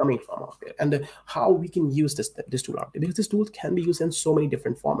we are coming from out there, and how we can use this tool out there, because this tool can be used in so many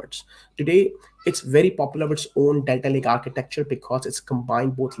different formats. Today, it's very popular with its own Delta Lake architecture because it's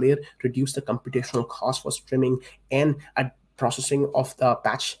combined both layer, reduce the computational cost for streaming and processing of the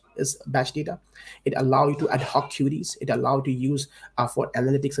batch data. It allow you to ad hoc queries. It allow you to use for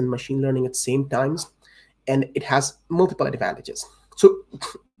analytics and machine learning at the same times, and it has multiple advantages. So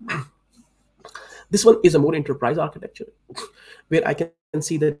this one is a more enterprise architecture, where I can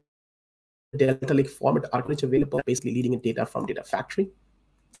see the Delta Lake format architecture available, basically leading in data from data factory,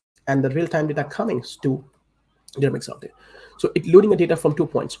 and the real-time data coming to Databricks out there. So it loading the data from 2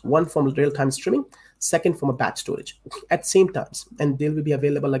 points, one from real-time streaming, second from a batch storage at same times, and they will be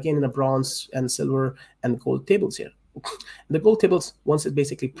available again in a bronze and silver and gold tables here. The gold tables, once it's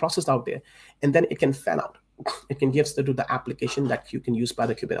basically processed out there, and then it can fan out. it can give to the application that you can use by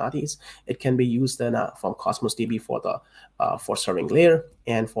the Kubernetes. It can be used then from Cosmos DB for the for serving layer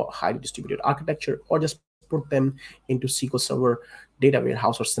and for highly distributed architecture, or just put them into SQL Server data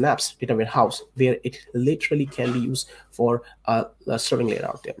warehouse or Synapse data warehouse, where it literally can be used for a serving layer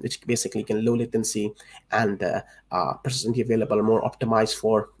out there, which basically can low latency and persistently available, more optimized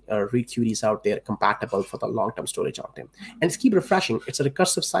for read queries out there, compatible for the long-term storage out there. And it's keep refreshing. It's a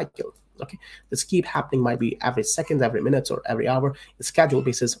recursive cycle. Okay, this keep happening, might be every second, every minute, or every hour. The schedule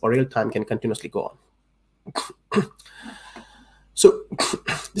basis or real time can continuously go on. So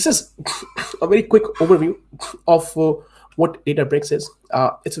this is a very quick overview of what Databricks is.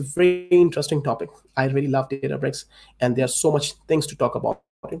 It's a very interesting topic. I really love Databricks, and there's so much things to talk about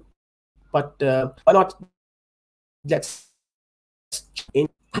it. But why not let's in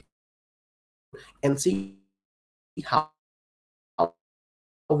and see how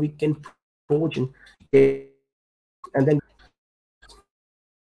we can Trojan it, and then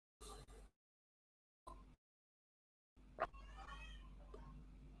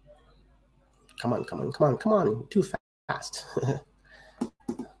come on, too fast.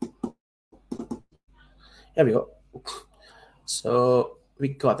 Here we go. So we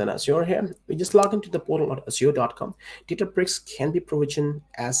got an Azure here. We just log into the portal at azure.com. Databricks can be provisioned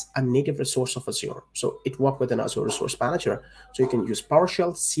as a native resource of Azure. So it works with an Azure Resource Manager. So you can use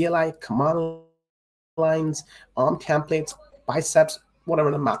PowerShell, CLI, command lines, ARM templates, biceps,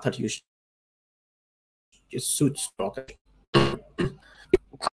 whatever the method you suits. With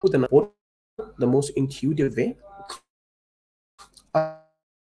the most intuitive way,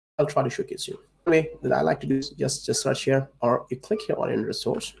 I'll try to showcase you. The way that I like to do is just search here, or you click here on in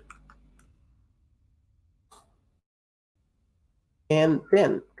resource, and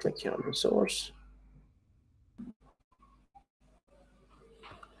then click here on resource.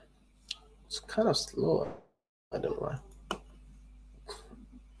 It's kind of slow. I don't know why.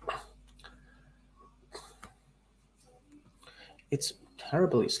 It's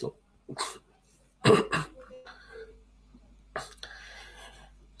terribly slow.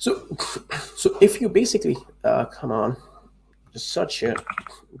 So if you basically come on, just search here,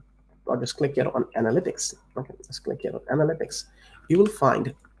 or just click here on analytics. Okay, let's click here on analytics. You will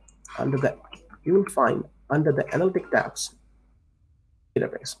find under the analytic tabs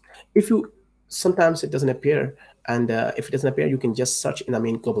Databricks. If you sometimes it doesn't appear, and if it doesn't appear, you can just search in the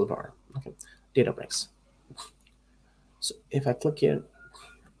main global bar. Okay, Databricks. So if I click here,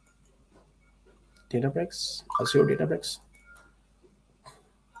 Databricks, Azure Databricks.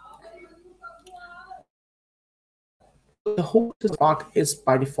 The whole Spark is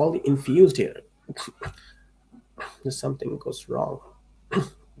by default infused here. There's something goes wrong.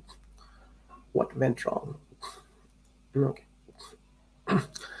 What went wrong? Okay.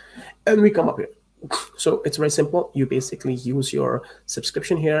 And we come up here. So it's very simple. You basically use your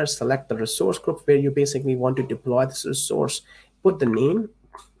subscription here, select the resource group where you basically want to deploy this resource, put the name,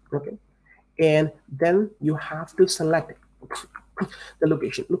 okay, and then you have to select the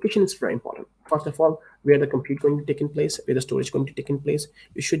location. Location is very important. First of all, where the compute going to take in place, where the storage going to take in place.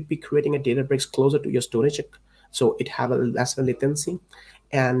 You should be creating a Databricks closer to your storage, so it have a lesser latency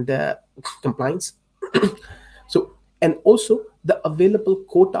and compliance. So, and also the available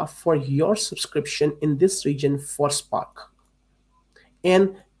quota for your subscription in this region for Spark,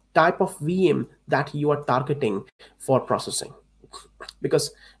 and type of VM that you are targeting for processing,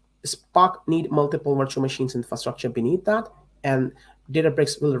 because Spark need multiple virtual machines infrastructure beneath that, and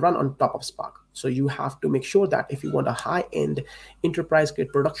Databricks will run on top of Spark. So you have to make sure that if you want a high-end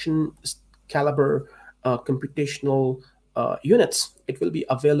enterprise-grade production caliber computational units, it will be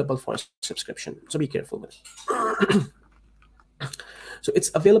available for subscription. So be careful with it. So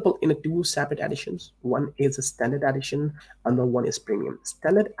it's available in two separate editions. One is a standard edition, another one is premium.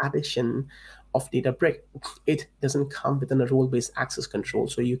 Standard edition of Databricks, it doesn't come with a role-based access control.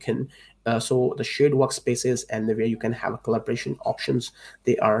 So you can, so the shared workspaces and where you can have collaboration options,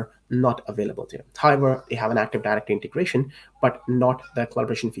 they are not available there. However, they have an Active Directory integration, but not the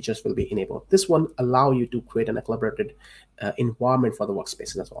collaboration features will be enabled. This one allow you to create a collaborated environment for the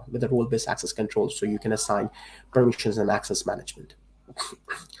workspaces as well with the role-based access control. So you can assign permissions and access management.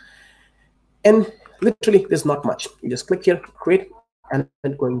 And literally, there's not much. You just click here, create, and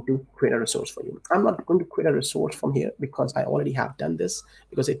I'm going to create a resource for you. I'm not going to create a resource from here because I already have done this,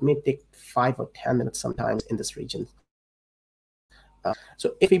 because it may take 5 or 10 minutes sometimes in this region.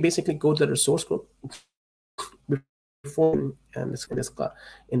 So if we basically go to the resource group, before and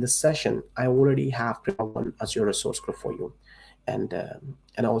in this session, I already have created one Azure resource group for you, and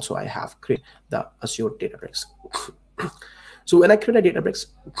also I have created the Azure Databricks. So when I create a Databricks,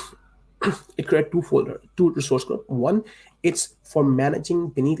 it created two resource group. One, it's for managing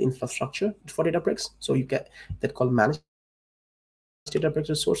beneath infrastructure for Databricks. So you get that called managed Databricks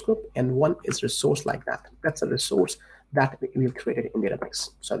resource group, and one is resource like that. That's a resource that we've created in Databricks.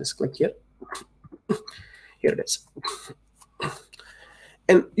 So I'll just click here. Here it is.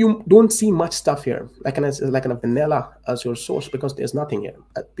 And you don't see much stuff here, like a vanilla Azure source, because there's nothing here.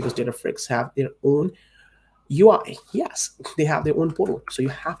 Because Databricks have their own UI. Yes, they have their own portal. So you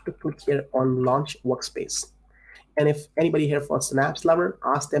have to click here on Launch Workspace. And if anybody here for Synapse lover,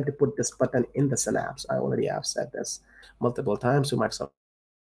 ask them to put this button in the Synapse. I already have said this multiple times to Microsoft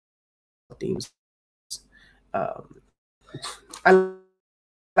Teams. I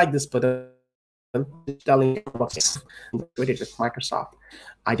like this button. Telling Workspace integrated with Microsoft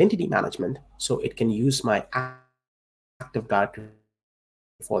Identity Management, so it can use my Active Directory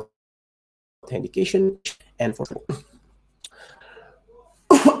for authentication and for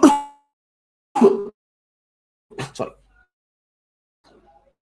sorry.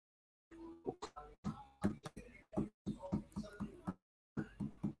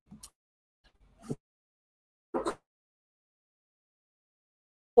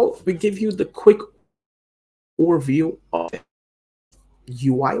 Well, we give you the quick overview of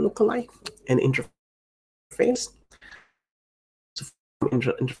UI lookalike and interface. So from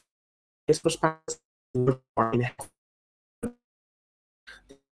interface perspective,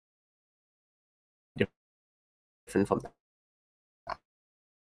 different from that.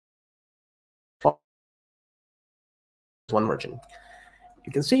 One version.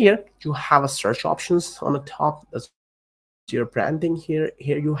 You can see here you have a search options on the top. That's your branding here.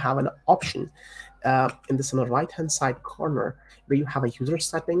 Here you have an option in this on the right hand side corner where you have a user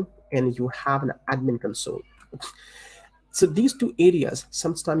setting and you have an admin console. So these two areas,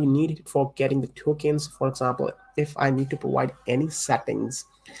 sometimes you need it for getting the tokens. For example, if I need to provide any settings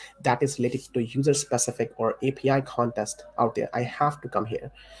that is related to user specific or API context out there, I have to come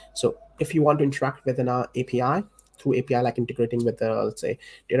here. So if you want to interact with an API, through API, like integrating with let's say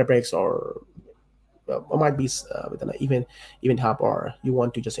Databricks, or might be with an event hub, or you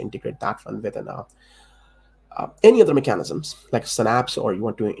want to just integrate that one with an any other mechanisms like Synapse, or you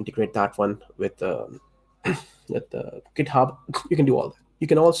want to integrate that one with with GitHub, you can do all that. You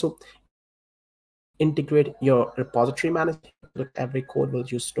can also integrate your repository management. Every code will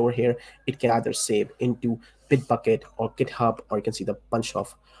you store here, it can either save into Bitbucket or GitHub, or you can see the bunch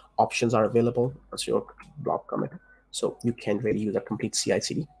of options are available as your blob commit. So you can really use a complete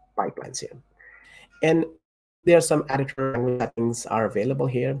CI/CD pipelines here. And there are some editor language settings are available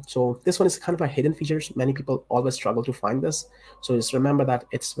here. So this one is kind of a hidden feature. Many people always struggle to find this. So just remember that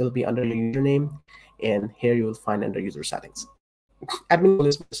it will be under your username, and here you will find under user settings. Admin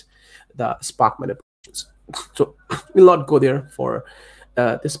is the Spark manipulations. So we'll not go there for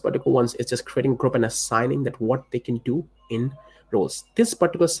this particular ones. It's just creating a group and assigning that what they can do in roles. This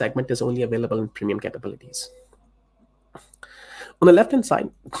particular segment is only available in premium capabilities. On the left hand side,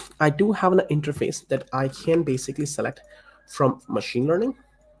 I do have an interface that I can basically select from machine learning,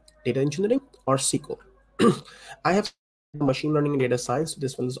 data engineering, or SQL. I have machine learning and data science. So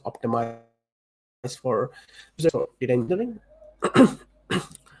this one is optimized for data engineering.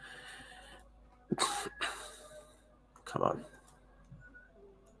 Come on.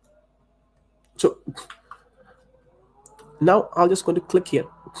 So now I'll just going to click here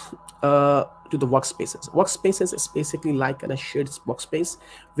to the workspaces. Workspaces is basically like a shared workspace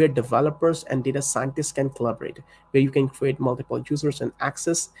where developers and data scientists can collaborate, where you can create multiple users and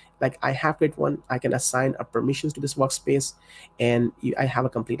access. Like I have created one, I can assign a permissions to this workspace, and I have a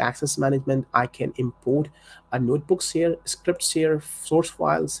complete access management. I can import a notebooks here, scripts here, source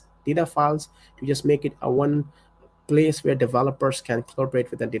files, data files, to just make it a one place where developers can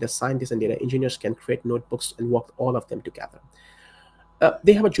collaborate with the data scientists, and data engineers can create notebooks and work all of them together.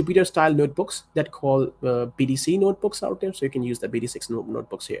 They have a Jupyter style notebooks that call BDC notebooks out there. So you can use the BD6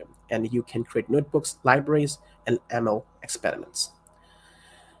 notebooks here, and you can create notebooks, libraries, and ML experiments.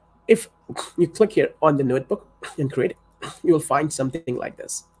 If you click here on the notebook and create, you will find something like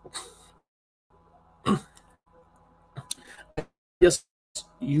this. Just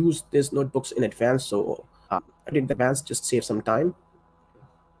use these notebooks in advance. So I did the advance, just save some time.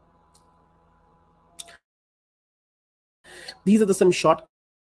 These are some shortcuts.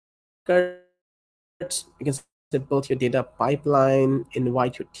 You can build your data pipeline,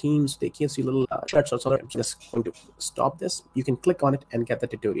 invite your teams. They gives you little charts or something. I'm just going to stop this. You can click on it and get the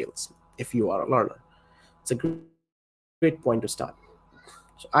tutorials if you are a learner. It's a great point to start.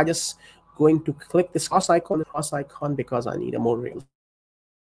 So I just going to click this cross icon because I need a more real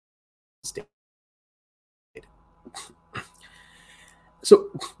estate. So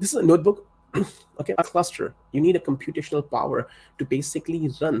this is a notebook. Okay, a cluster. You need a computational power to basically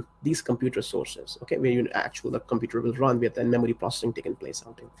run these computer sources. Okay, where the computer will run with the memory processing taking place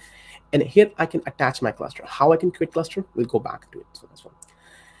out there. And here I can attach my cluster. How I can create cluster? We'll go back to it. So that's one.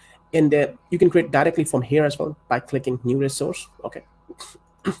 And you can create directly from here as well by clicking new resource. Okay,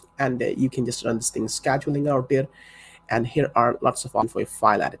 and you can just run this thing scheduling out there. And here are lots of options for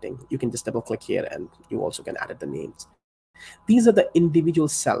file editing. You can just double click here and you also can edit the names. These are the individual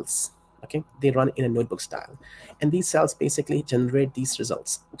cells. Okay, they run in a notebook style, and these cells basically generate these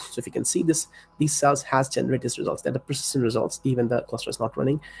results. So if you can see this, these cells has generated these results. They're the persistent results. Even the cluster is not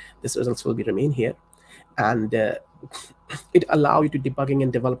running, these results will be remain here, and it allow you to debugging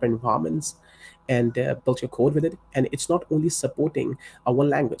and develop environments and build your code with it. And it's not only supporting one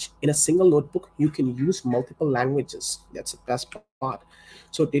language. In a single notebook, you can use multiple languages. That's the best part.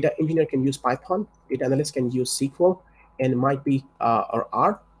 So data engineer can use Python, data analyst can use SQL, and might be or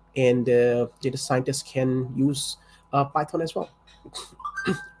R, and data scientists can use Python as well.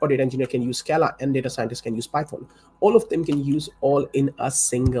 Or data engineer can use Scala, and data scientists can use Python. All of them can use all in a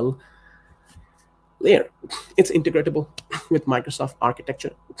single layer. It's integratable with Microsoft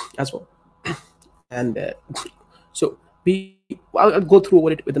architecture as well. And so I'll go through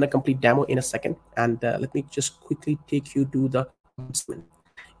it within a complete demo in a second. And let me just quickly take you to the component.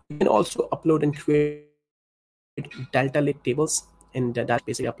 You can also upload and create Delta Lake tables, and that's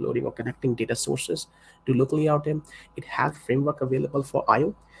basically uploading or connecting data sources to locally out there. It has framework available for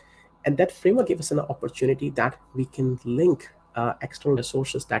IO, and that framework gives us an opportunity that we can link external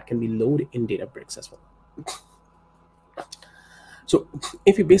resources that can be loaded in Databricks as well. So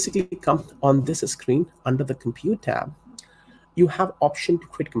if you basically come on this screen under the compute tab, you have option to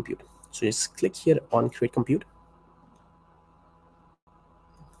create compute. So just click here on create compute.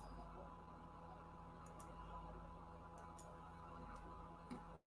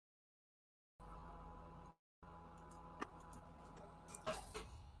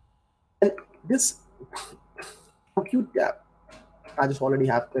 And this compute tab, I just already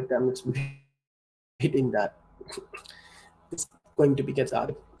have clicked and it's waiting that it's going to be get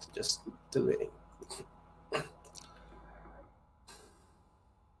started. Just still waiting.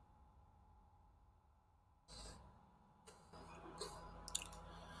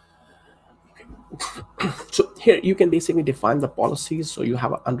 So here you can basically define the policies. So you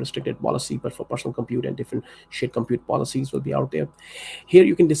have an unrestricted policy, but for personal compute and different shared compute policies will be out there. Here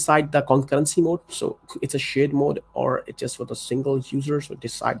you can decide the concurrency mode. So it's a shared mode, or it's just for the single user. So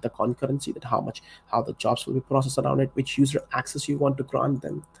decide the concurrency, that how the jobs will be processed around it, which user access you want to grant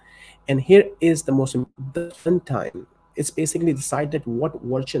them. And here is the most important runtime. It's basically decided what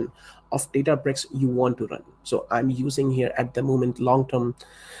version of Databricks you want to run. So I'm using here at the moment long-term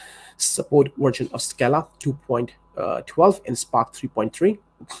support version of Scala 2.12 and Spark 3.3,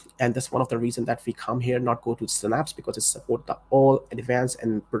 and that's one of the reasons that we come here, not go to Synapse, because it supports the all advanced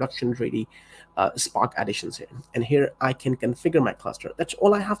and production ready Spark additions here. And here I can configure my cluster. That's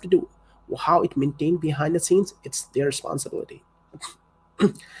all I have to do. How it maintained behind the scenes, it's their responsibility.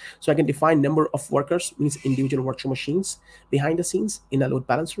 So I can define number of workers, means individual virtual machines behind the scenes in a load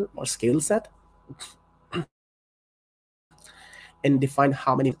balancer or scale set, and define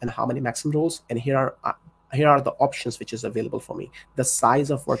how many maximum roles. And here are the options which is available for me. The size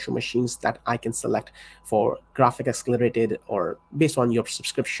of virtual machines that I can select for graphic accelerated, or based on your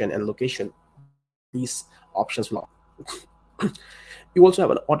subscription and location, these options will. You also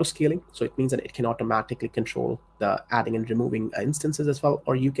have an auto scaling, so it means that it can automatically control the adding and removing instances as well,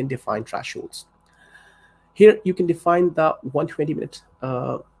 or you can define thresholds. Here you can define the 120 minutes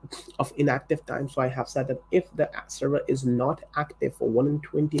of inactive time. So I have said that if the server is not active for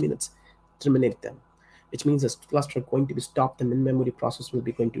 120 minutes, terminate them, which means this cluster is going to be stopped, the in-memory process will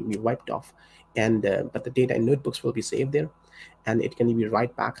be going to be wiped off, and but the data in notebooks will be saved there, and it can be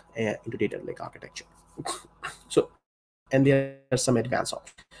right back into data lake architecture. So, and there are some advanced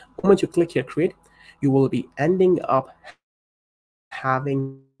options. The moment you click here, create, you will be ending up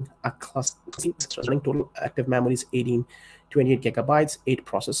having a cluster running. Total active memory is 28 gigabytes, 8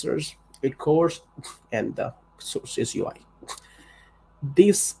 processors, 8 cores, and the source is UI.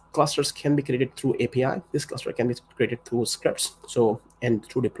 These clusters can be created through API. This cluster can be created through scripts, so, and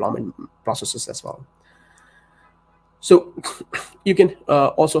through deployment processes as well. So you can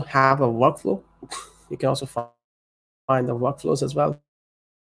also have a workflow. You can also find the workflows as well,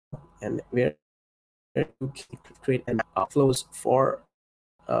 and where you can create flows for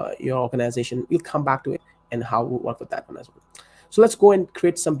your organization. We'll come back to it and how we work with that one as well. So let's go and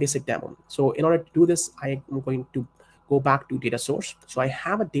create some basic demo. So in order to do this, I am going to go back to data source. So I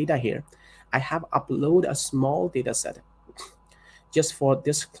have a data here. I have upload a small data set. just for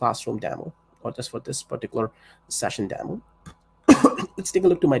this classroom demo, or just for this particular session demo, let's take a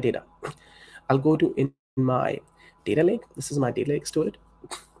look to my data. I'll go to in my data lake. This is my data lake storage.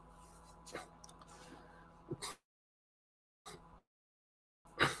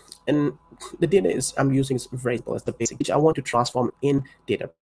 And the data is I'm using is very simple as the basic, which I want to transform in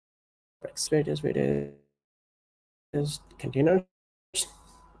Databricks. Where it is containers.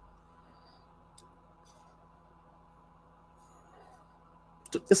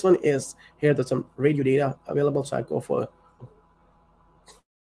 So this one is here. There's some radio data available, so I go for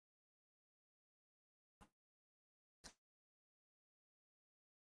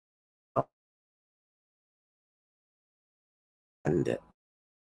and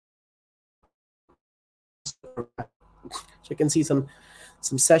so you can see some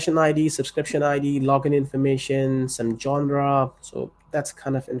session ID, subscription ID, login information, some genre. So that's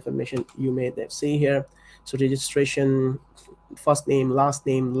kind of information you may see here. So registration, first name, last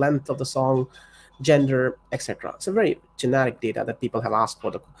name, length of the song, gender, etc. It's a very generic data that people have asked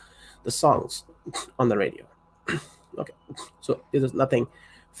for the songs on the radio. Okay, so there's nothing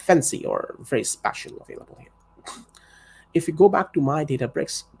fancy or very special available here. If you go back to my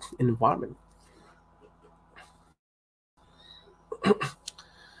Databricks environment,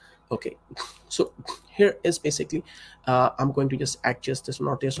 okay, so here is basically I'm going to just adjust this one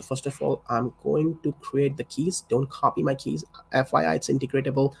out there. So first of all, I'm going to create the keys. Don't copy my keys. FYI, it's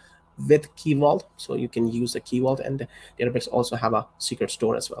integratable with Key Vault, so you can use the Key Vault, and Databricks also have a secret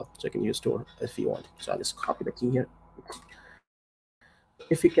store as well, so you can use store if you want. So I'll just copy the key here.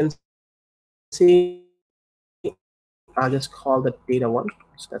 If you can see, I'll just call the data one.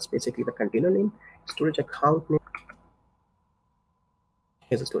 So that's basically the container name, storage account name.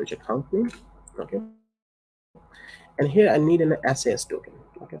 Here's a storage account name. Okay. And here I need an SAS token.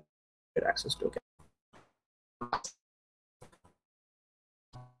 Okay. Access token.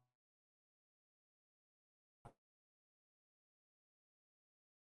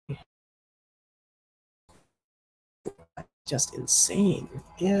 Just insane.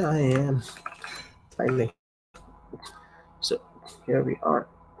 Yeah, I am. Finally. So here we are.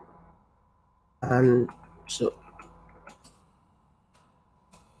 And so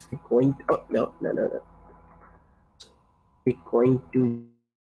we're going to, oh, no. We're going to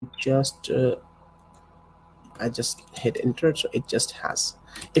just, I just hit enter, so it just has.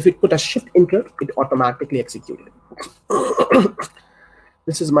 If you put a shift enter, it automatically executed.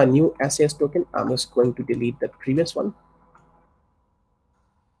 This is my new SAS token. I'm just going to delete the previous one.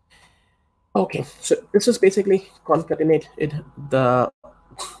 Okay, so this is basically concatenated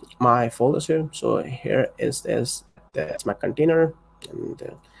my folders here. So here is that's my container,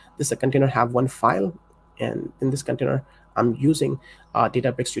 and this container have one file, and in this container I'm using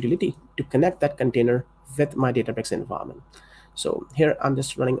Databricks utility to connect that container with my Databricks environment. So here I'm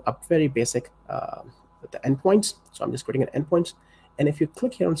just running a very basic with the endpoints. So I'm just creating an endpoints. And if you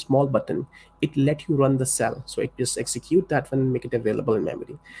click here on small button, it let you run the cell. So it just execute that one and make it available in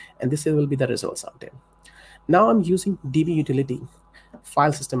memory. And this will be the results out there. Now I'm using DB utility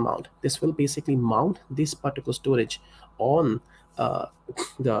file system mount. This will basically mount this particular storage on the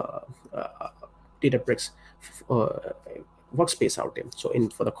Databricks workspace out there. So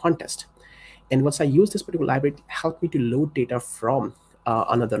for the contest. And once I use this particular library, it helped me to load data from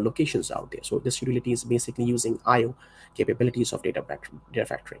another locations out there. So this utility is basically using IO capabilities of Data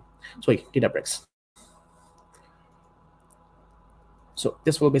Factory. Sorry, Databricks. So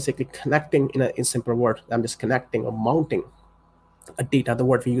this will basically connecting in simple word. I'm just connecting or mounting a data. The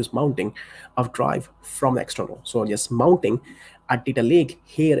word we use mounting of drive from the external. So just mounting a data lake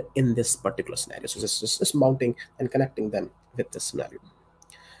here in this particular scenario. So just mounting and connecting them with this scenario.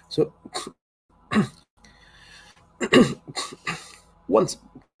 So once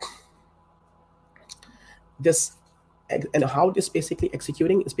this, and how this basically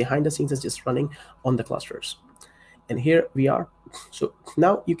executing is behind the scenes is just running on the clusters. And here we are. So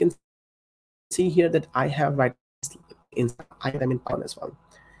now you can see here that I have right I am in Python as well.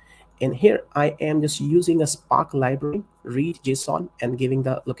 And here I am just using a Spark library, read JSON and giving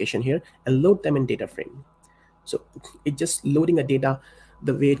the location here and load them in data frame. So it just loading a data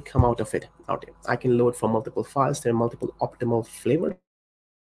the way it come out of it out there. I can load from multiple files. There are multiple optimal flavors.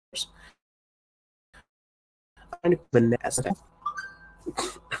 And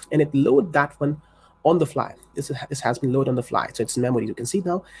it load that one on the fly. This has been loaded on the fly. So it's in memory. You can see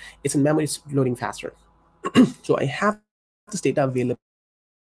now it's in memory. It's loading faster. So I have this data available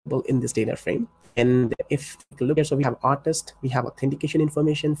in this data frame. And if you look here, so we have artist, we have authentication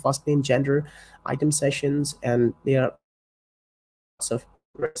information, first name, gender, item sessions, and there are lots of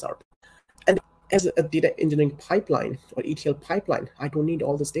results. And as a data engineering pipeline or ETL pipeline, I don't need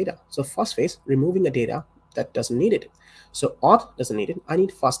all this data. So first phase, removing the data that doesn't need it. So auth doesn't need it. I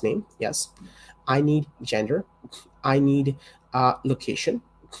need first name, yes. I need gender. I need location.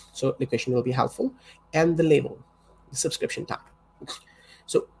 So location will be helpful. And the label, the subscription type.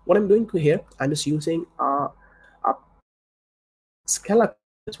 So what I'm doing here, I'm just using a Scala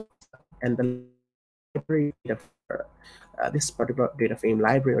and the library data for this particular data frame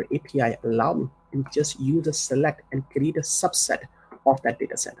library or API allow me to just use a select and create a subset of that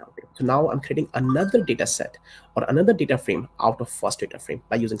data set out there. So now I'm creating another data set or another data frame out of first data frame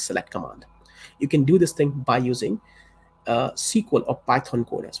by using select command. You can do this thing by using SQL or Python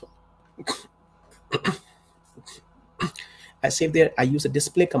code as well. I save there, I use a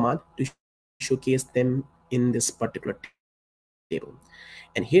display command to showcase them in this particular table.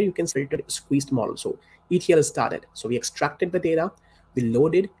 And here you can filter squeezed model. So ETL is started. So we extracted the data, we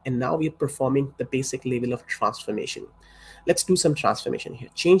loaded, and now we are performing the basic level of transformation. Let's do some transformation here.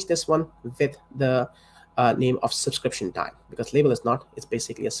 Change this one with the name of subscription type, because label is not, it's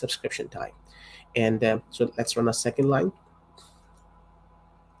basically a subscription type. And so let's run a second line.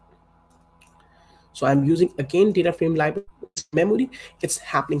 So I'm using again data frame library memory. It's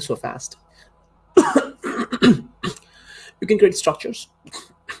happening so fast. You can create structures.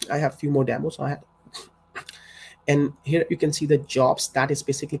 I have a few more demos I had. And here you can see the jobs that is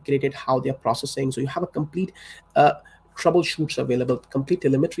basically created, how they're processing. So you have a complete troubleshoots available, complete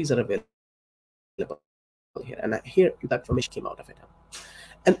telemetries are available here. And here that information came out of it.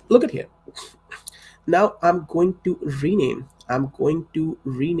 And look at here. Now I'm going to rename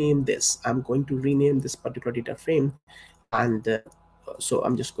this. I'm going to rename this particular data frame. And so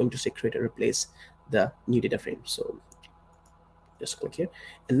I'm just going to say create and replace the new data frame. So just click here.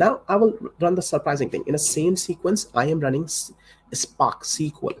 And now I will run the surprising thing. In the same sequence, I am running Spark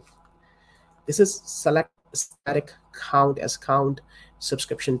SQL. This is select static count as count,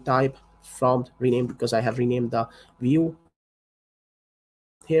 subscription type from rename, because I have renamed the view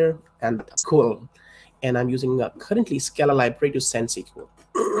here, and SQL. And I'm using currently Scala library to send SQL.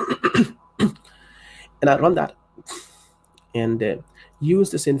 And I run that and use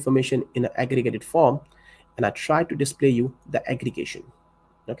this information in an aggregated form. And I try to display you the aggregation.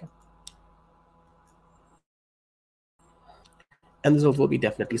 Okay. And the result will be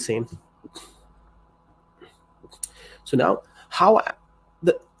definitely same. So now, how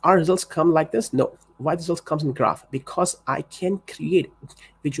our results come like this? No. Why the results comes in graph? Because I can create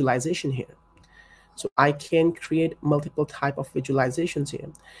visualization here. So I can create multiple type of visualizations here.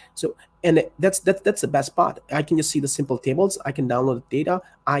 So, and that's the best part. I can just see the simple tables. I can download the data.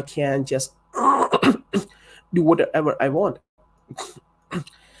 I can just do whatever I want.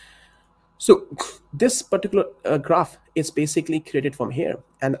 So this particular graph is basically created from here,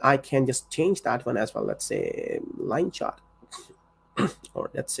 and I can just change that one as well. Let's say line chart, or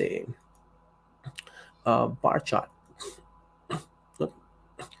let's say bar chart.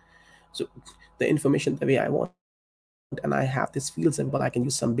 So the information the way I want, and I have this fields available. I can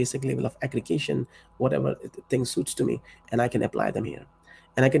use some basic level of aggregation, whatever thing suits to me, and I can apply them here.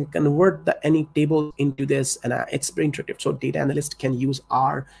 And I can convert any table into this, and it's very intuitive. So data analyst can use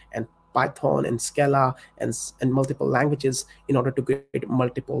R and Python and Scala and multiple languages in order to create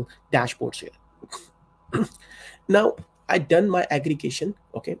multiple dashboards here. Now I done my aggregation.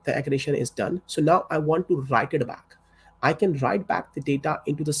 Okay, the aggregation is done. So now I want to write it back. I can write back the data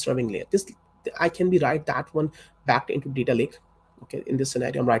into the serving layer. I can write that one back into data lake. Okay, in this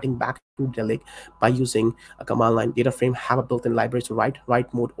scenario, I'm writing back to data lake by using a command line. Data frame have a built-in library to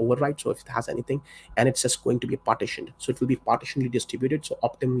write mode override. So if it has anything, and it's just going to be partitioned. So it will be partitionally distributed. So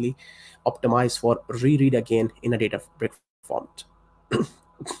optimally optimized for reread again in a Databricks format.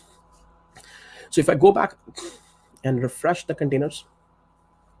 So if I go back and refresh the containers,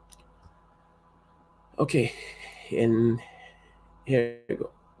 okay, and here you go.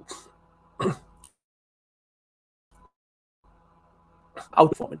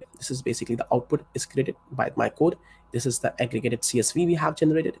 Output format. This is basically the output is created by my code. This is the aggregated CSV we have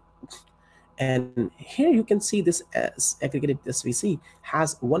generated. And here you can see this as aggregated SVC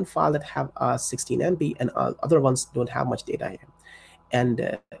has one file that have 16 MB, and other ones don't have much data here.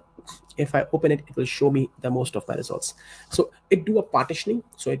 And if I open it, it will show me the most of my results. So it do a partitioning.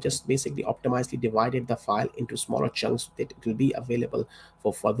 So it just basically optimizedly divided the file into smaller chunks that it will be available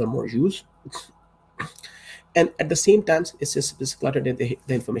for furthermore use. And at the same time, it's just cluttered in the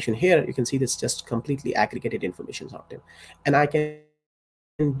information here. You can see this just completely aggregated information out there. And I can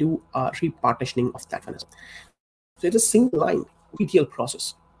do a repartitioning of that one as well. So it's a single line ETL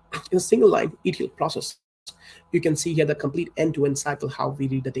process. In a single line ETL process, You can see here the complete end-to-end cycle, how we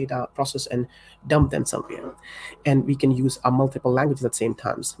read the data, process, and dump them somewhere. And we can use multiple languages at the same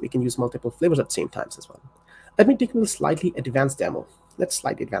times. We can use multiple flavors at the same times as well. Let me take a slightly advanced demo. Let's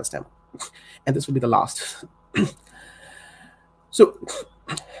slightly advanced demo. And this will be the last. So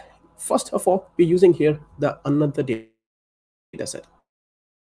first of all, we're using here another data set.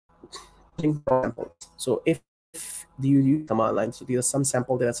 So if you use command line, so these are some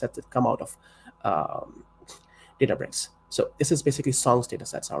sample data sets that come out of Databricks. So this is basically songs data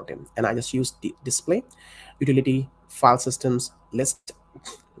sets out there. And I just use the display, utility, file systems, list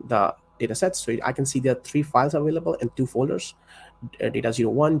the data sets. So I can see there are 3 files available in 2 folders, data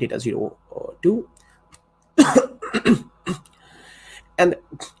 01, data 02. And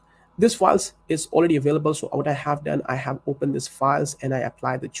this files is already available. So what I have done, I have opened these files and I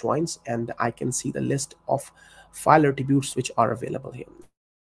apply the joins, and I can see the list of file attributes which are available here.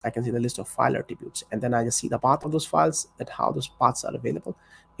 I can see the list of file attributes, and then I just see the path of those files, that how those paths are available,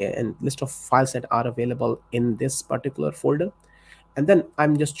 and list of files that are available in this particular folder. And then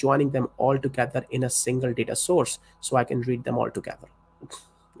I'm just joining them all together in a single data source, so I can read them all together.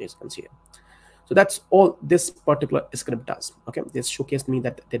 As you can see here. So that's all this particular script does. Okay, this showcased me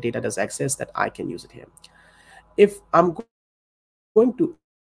that the data does exist, that I can use it here. If I'm going to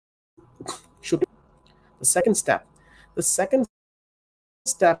show the second step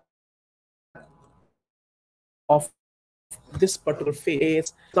of this particular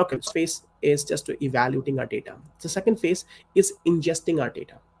phase is just to evaluating our data. The second phase is ingesting our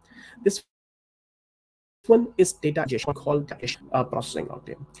data. This one is data ingestion, called processing out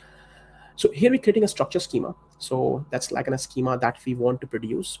there. So here we're creating a structure schema. So that's like a schema that we want to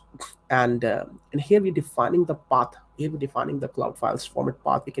produce. And here we're defining the path. Here we're defining the cloud files format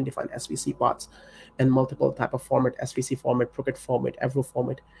path. We can define SVC paths and multiple type of format, SVC format, Procket format, Avro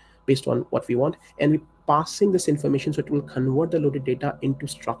format, based on what we want. And we're passing this information, so it will convert the loaded data into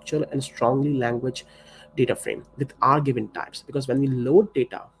structural and strongly language data frame with our given types. Because when we load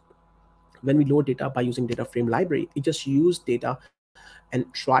data by using data frame library, we just use data and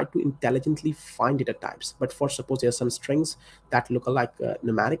try to intelligently find data types. But for suppose there are some strings that look like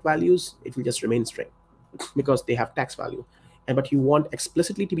numeric values, it will just remain string because they have text value. But you want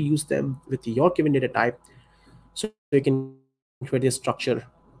explicitly to be use them with your given data type, so you can create a structure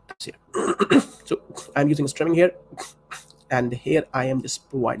here. So I'm using a string here, and here I am just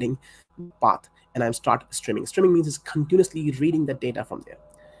providing path, and I'm start streaming. Streaming means it's continuously reading the data from there.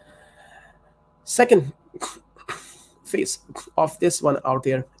 Second phase of this one out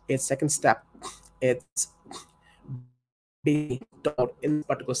there is second step. It's in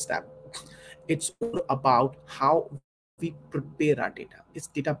particular step. It's all about how we prepare our data. It's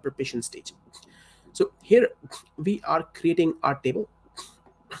data preparation stage. So here we are creating our table.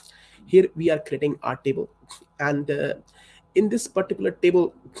 And in this particular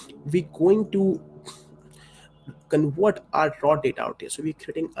table, we're going to convert our raw data out here. So we're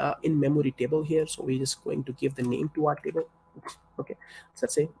creating in-memory table here. So we're just going to give the name to our table. Okay, so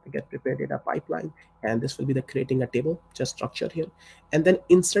let's say we get prepared data pipeline, and this will be the creating a table, just structure here, and then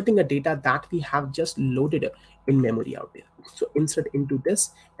inserting a data that we have just loaded in memory out there. So insert into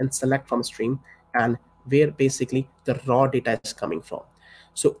this and select from stream, and where basically the raw data is coming from.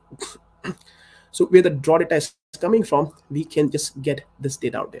 So where the raw data is coming from, we can just get this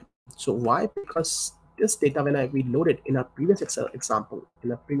data out there. So why? Because this data, when we loaded in our previous example, we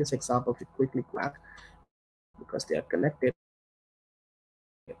quickly back, because they are connected.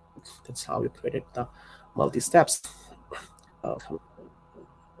 That's how we created the multi-steps.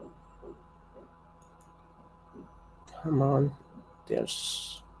 Come on,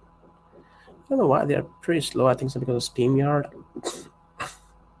 there's, I don't know why they're pretty slow. I think it's because of SteamYard.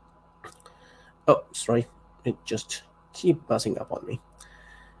 Oh, sorry, it just keep buzzing up on me.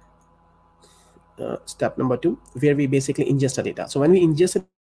 Step number 2, where we basically ingest the data. So when we ingest the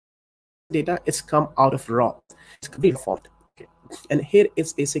data, it's come out of raw. It's complete format. Okay. And here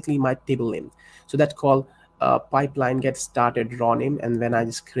is basically my table name. So that's called pipeline get started raw name. And when I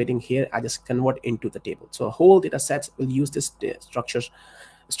just creating here, I just convert into the table. So whole data sets will use this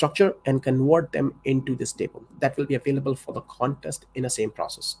structure and convert them into this table. That will be available for the contest in the same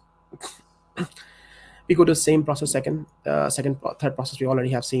process. We go to the same process, third process we already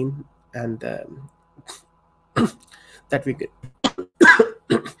have seen, and that we get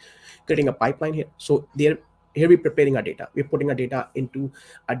creating a pipeline here. So here we're preparing our data. We're putting our data into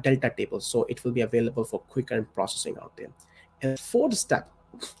a delta table, so it will be available for quicker processing out there. And the fourth step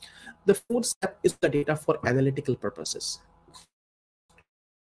is the data for analytical purposes.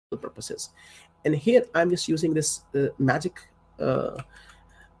 And here I'm just using this magic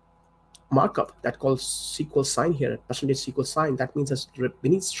markup that calls SQL sign here, percentage SQL sign. That means that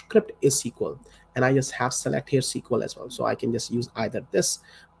beneath script is SQL, and I just have select here SQL as well. So I can just use either this,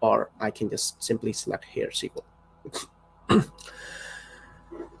 or I can just simply select here SQL.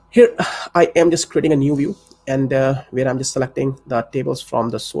 Here I am just creating a new view, and where I'm just selecting the tables from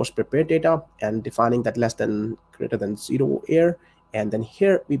the source prepared data and defining that less than greater than 0 year. And then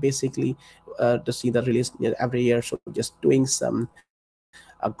here we basically to see the release every year, so just doing some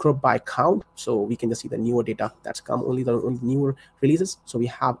group by count, so we can just see the newer data that's come, only newer releases. So we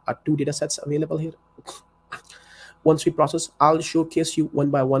have 2 data sets available here. Once we process, I'll showcase you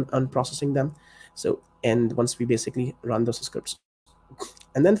one by one on processing them. So, and once we basically run those scripts,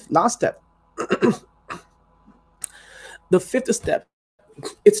 and then last step, the 5th step,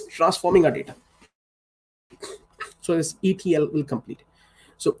 it's transforming our data. So this ETL will complete.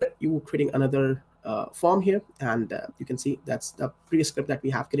 So you creating another form here, and you can see that's the previous script that we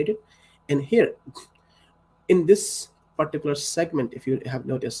have created. And here in this particular segment, if you have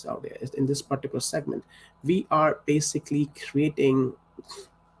noticed out there, in this particular segment, we are basically creating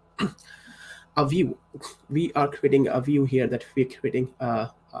a view. We are creating a view here that we're creating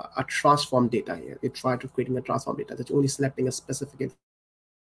a transform data here. We try to creating a transform data that's only selecting a specific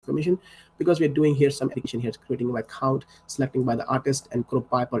information, because we're doing here some aggregation here, creating by count, selecting by the artist, and group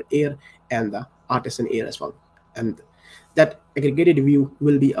by per year, and the artist and year as well. And that aggregated view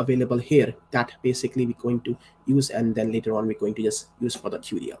will be available here, that basically we're going to use, and then later on we're going to just use for the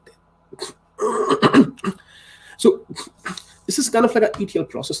query out there. So this is kind of like an ETL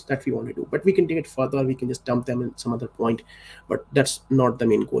process that we want to do, but we can take it further. We can just dump them in some other point, but that's not the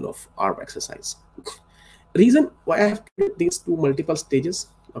main goal of our exercise. Reason why I have created these 2 multiple stages,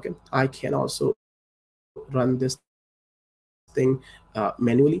 okay, I can also run this thing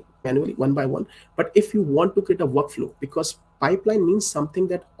manually, one by one. But if you want to create a workflow, because pipeline means something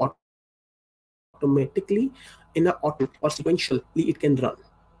that automatically in a or sequentially it can run.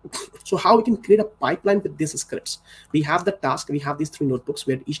 So how we can create a pipeline with these scripts? We have the task, we have these 3 notebooks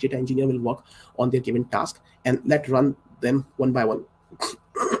where each data engineer will work on their given task, and let's run them one by one.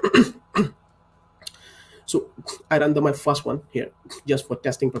 So I run my first one here just for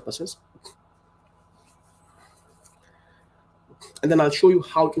testing purposes. And then I'll show you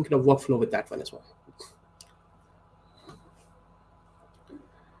how you can create a workflow with that one as well.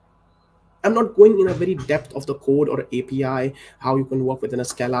 I'm not going in a very depth of the code or API, how you can work within a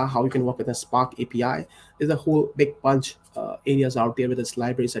Scala, how you can work within a Spark API. There's a whole big bunch areas out there with its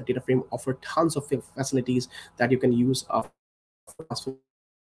libraries that DataFrame offer tons of facilities that you can use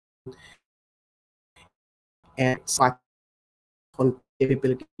and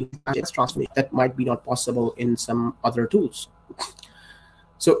capability transformation that might be not possible in some other tools.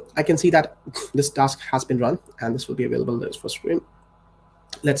 So I can see that this task has been run, and this will be available there for screen.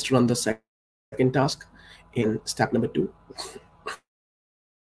 Let's run the second task in step number 2.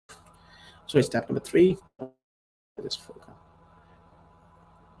 So it's step number 3.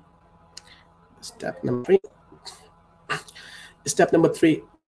 Step number 3. Step number 3,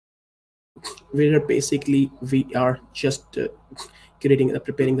 where basically we are just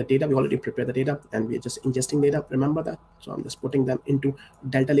preparing the data. We already prepared the data, and we're just ingesting data. Remember that. So I'm just putting them into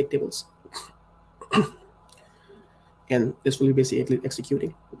Delta Lake tables. And this will be basically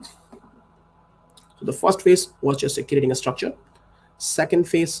executing. So the first phase was just creating a structure. Second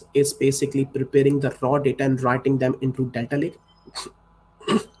phase is basically preparing the raw data and writing them into Delta Lake.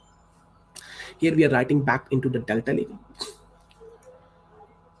 Here we are writing back into the Delta Lake.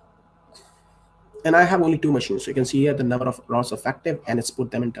 And I have only 2 machines. So you can see here the number of raws effective, and it's put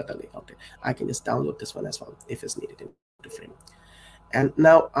them in Delta Lake out there. I can just download this one as well if it's needed into frame. And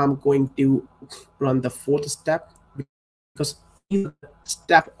now I'm going to run the 4th step, because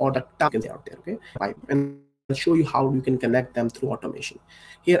step or the task is out there, okay? And I'll show you how you can connect them through automation.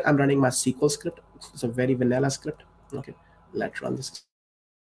 Here I'm running my SQL script. It's a very vanilla script. Okay, let's run this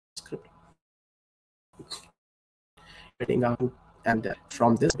script. And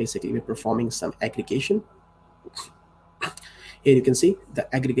from this, basically we're performing some aggregation. Here you can see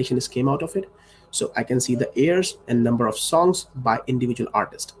the aggregation is came out of it. So I can see the airs and number of songs by individual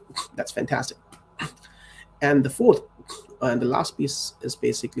artist. That's fantastic. And the 4th and the last piece is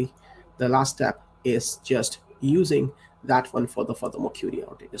basically the last step is just using that one for the furthermore query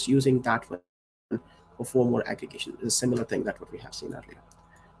out there. Just using that one for 4 more aggregation. It's a similar thing that what we have seen earlier.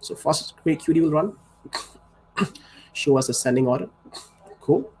 So first query will run, show us ascending order.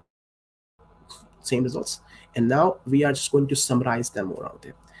 Cool. Same results. And now we are just going to summarize them more out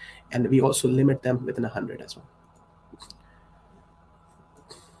there. And we also limit them within 100 as well.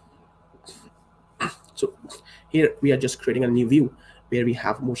 So here we are just creating a new view where we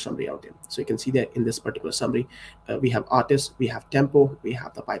have more summary out there. So you can see that in this particular summary, we have artists, we have tempo, we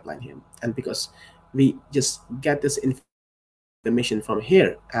have the pipeline here. And because we just get this information from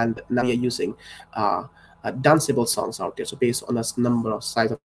here, and now we are using danceable songs out there. So based on this number of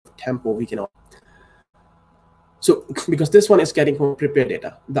size of tempo, we can. So because this one is getting from prepared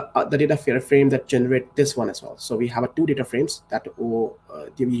data, the data frame that generate this one as well. So we have two data frames that we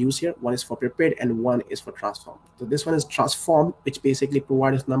use here. One is for prepared and one is for transform. So this one is transform, which basically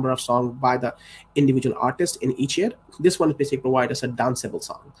provides number of songs by the individual artist in each year. This one basically provides us a danceable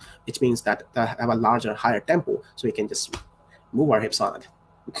song, which means that they have a larger, higher tempo, so we can just move our hips on it.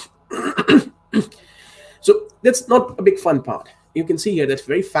 So that's not a big fun part. You can see here that's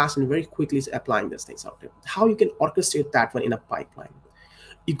very fast and very quickly is applying these things out there. How you can orchestrate that one in a pipeline.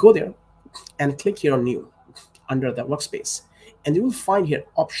 You go there and click here on new under the workspace, and you will find here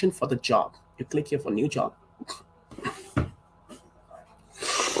option for the job. You click here for new job.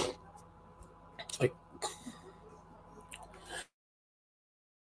 Sorry.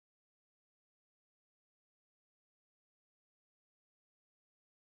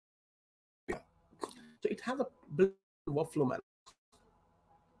 So it has a built workflow manager.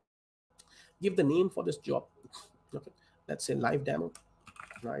 Give the name for this job. Okay, let's say live demo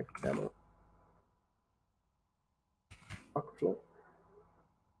workflow.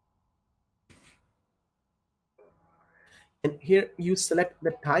 And here you select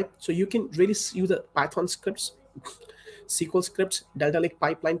the type, so you can really use the Python scripts, SQL scripts, Delta Lake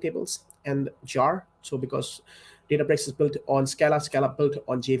pipeline tables, and jar. So because Databricks is built on Scala built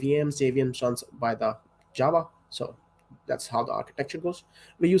on JVMs runs by the Java. So that's how the architecture goes.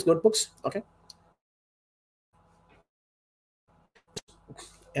 We use notebooks, okay.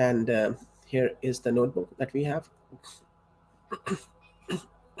 And here is the notebook that we have.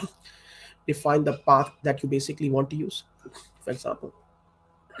 Define the path that you basically want to use. For example,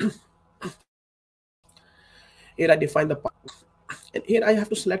 here I define the path, and here I have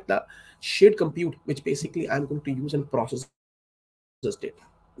to select the shared compute, which basically I'm going to use and process this data.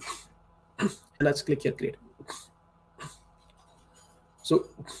 And let's click here, create. So,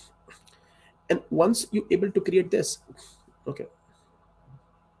 and once you're able to create this, okay.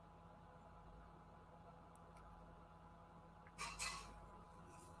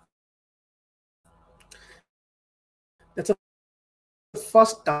 That's a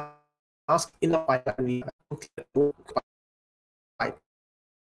first task in the pipeline. It can build a pipeline.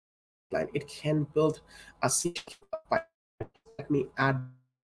 Let me add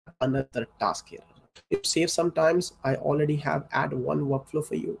another task here. It saves sometimes. I already have add one workflow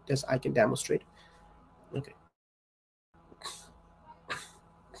for you. This I can demonstrate. Okay.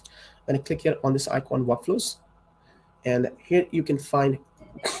 When I click here on this icon workflows, and here you can find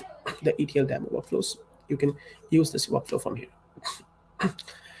the ETL demo workflows. You can use this workflow from here.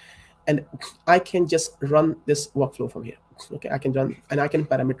 And I can just run this workflow from here. Okay, I can run and I can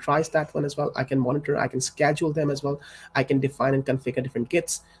parameterize that one as well. I can monitor, I can schedule them as well. I can define and configure different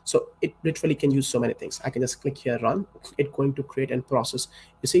gits. So it literally can use so many things. I can just click here, run. It's going to create and process.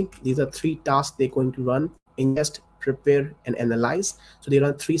 You see, these are 3 tasks they're going to run: ingest, prepare, and analyze. So they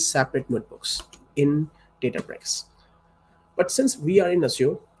run 3 separate notebooks in Databricks. But since we are in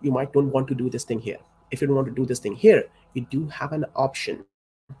Azure, you might don't want to do this thing here. If you don't want to do this thing here, you do have an option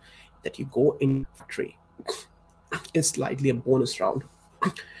that you go in factory. It's slightly a bonus round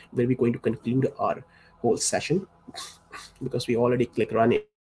where we're going to conclude our whole session, because we already click run. It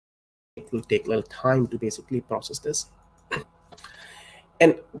will take a little time to basically process this.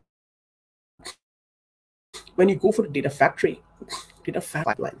 And when you go for the data factory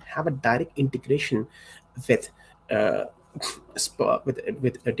pipeline, have a direct integration with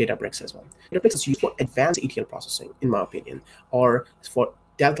Databricks as well. Databricks is used for advanced ETL processing, in my opinion, or for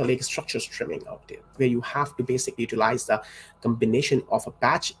Delta Lake structure streaming out there, where you have to basically utilize the combination of a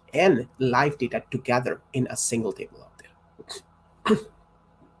batch and live data together in a single table out there.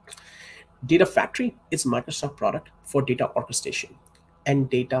 Data Factory is Microsoft product for data orchestration and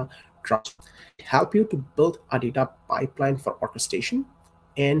data transfer. It helps you to build a data pipeline for orchestration,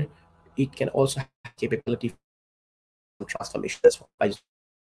 and it can also have capability for transformation as well.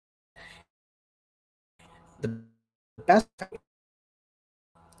 The best.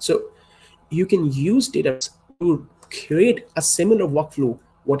 So you can use data to create a similar workflow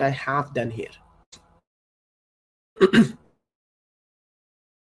what I have done here.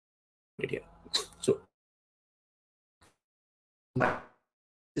 So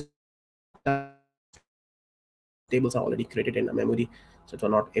tables are already created in a memory, so if I'm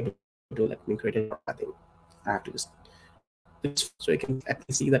not able to let me create it, I think I have to just so you can at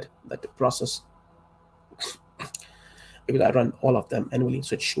least see that the process. because I run all of them annually.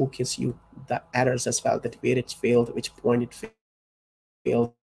 So it showcases you the errors as well, that where it failed, which point it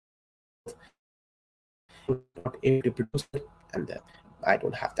failed, not able to produce it, and I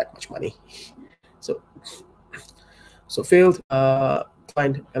don't have that much money. So failed,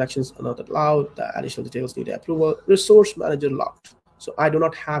 client connections are not allowed, the additional details need approval, resource manager locked. So I do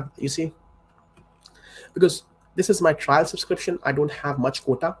not have, you see, because this is my trial subscription, I don't have much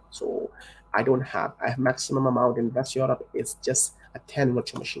quota. So I have maximum amount in West Europe. It's just a 10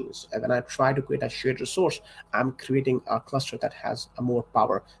 virtual machines. And when I try to create a shared resource, I'm creating a cluster that has a more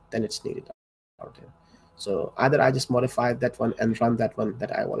power than it's needed out there. So either I just modify that one and run that one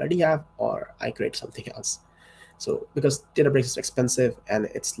that I already have, or I create something else. So because Databricks is expensive and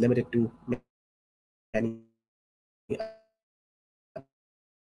it's limited to many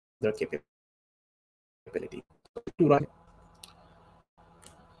other capability to run.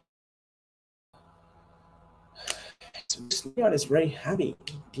 So this yard is very heavy.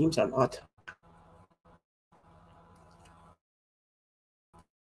 Teams are not.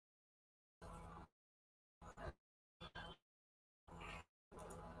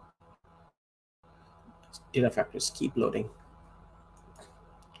 Data factors keep loading.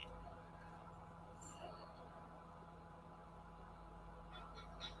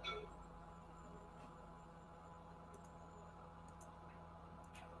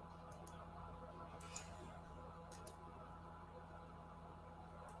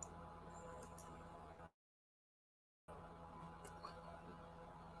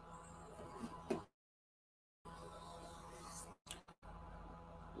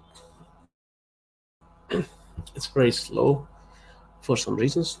 It's very slow for some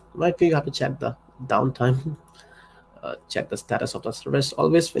reasons. Might be you have to check the downtime, check the status of the service.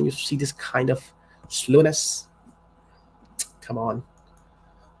 Always when you see this kind of slowness, come on.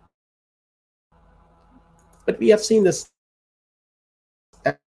 But we have seen this,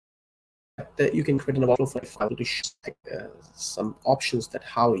 that you can create an workflow file to show some options that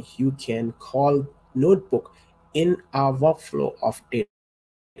how you can call notebook in our workflow of data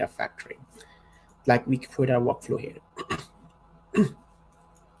factory. Like we create our workflow here.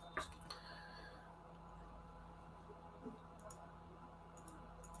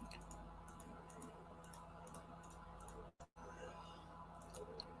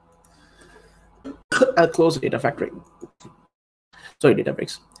 I'll close the data factory. Sorry,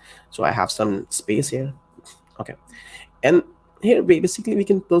 Databricks. So I have some space here. Okay. And here basically we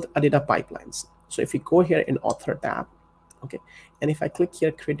can build a data pipelines. So if we go here in author tab, okay, and if I click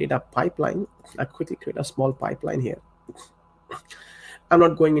here, create data pipeline, I quickly create a small pipeline here. I'm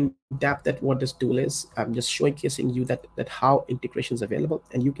not going in depth at what this tool is. I'm just showcasing you that how integration is available,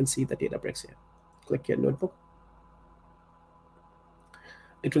 and you can see the Databricks here. Click here, notebook.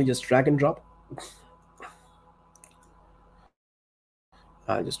 Literally just drag and drop.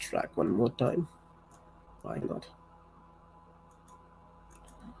 I'll just drag one more time. Why not?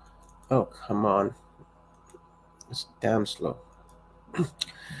 Oh, come on. It's damn slow.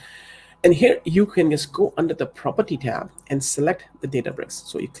 And here you can just go under the property tab and select the Databricks.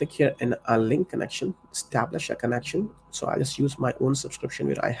 So you click here in a link connection, establish a connection. So I just use my own subscription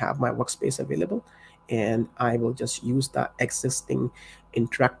where I have my workspace available, and I will just use the existing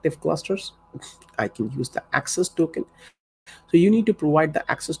interactive clusters. I can use the access token. So you need to provide the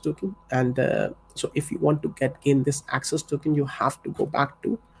access token, and so if you want to get in this access token, you have to go back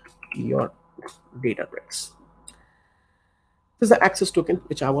to your Databricks. This is the access token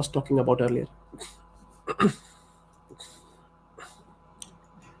which I was talking about earlier.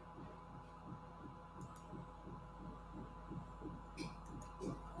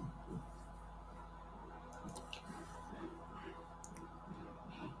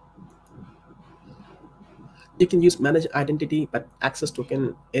 You can use manage identity, but access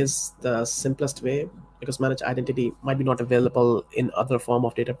token is the simplest way, because manage identity might be not available in other form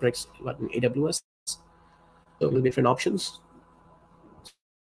of Databricks, but in AWS. So there will be different options.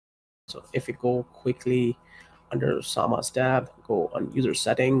 So if you go quickly under Usama's tab, go on user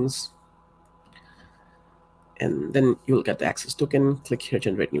settings, and then you'll get the access token. Click here,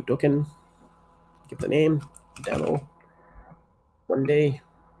 generate new token. Give the name, demo, 1 day.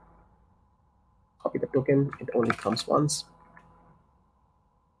 Copy the token, it only comes once.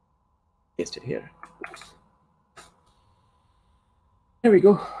 Paste it here. There we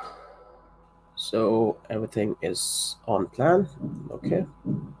go. So everything is on plan. Okay.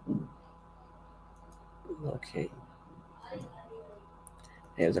 Okay.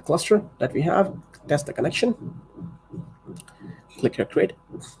 Here's a cluster that we have. Test the connection. Click here, create,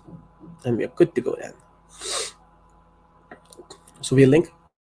 and we are good to go then. So we'll link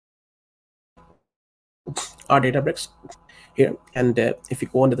our Databricks here. And if we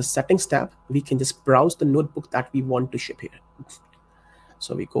go under the settings tab, we can just browse the notebook that we want to ship here.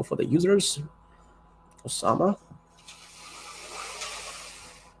 So we go for the users, Usama.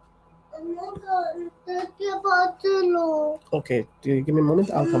 Okay, do you give me a moment?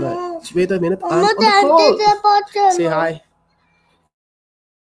 I'll come back. Wait a minute. I'm on the call. Say hi.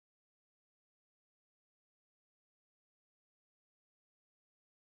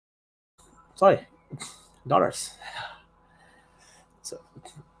 Sorry, dollars. So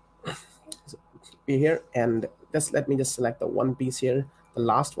be here, and just let me just select the one piece here, the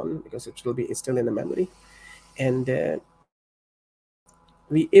last one, because it will be it's still in the memory, and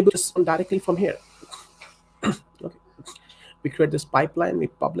we able to just directly from here. Okay, we create this pipeline, we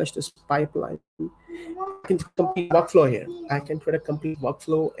publish this pipeline. I can complete workflow here. I can create a complete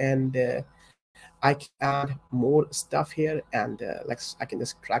workflow, and I can add more stuff here, and I can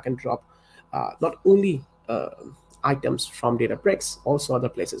just drag and drop not only items from Databricks, also other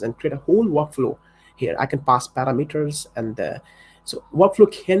places, and create a whole workflow here. I can pass parameters, and so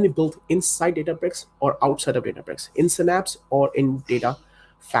workflow can be built inside Databricks or outside of Databricks, in Synapse or in Data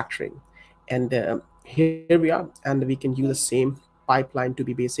Factory. And here we are, and we can use the same pipeline to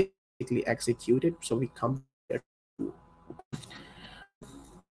be basically executed. So we come here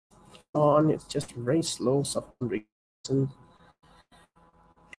on, it's just very slow for some reason.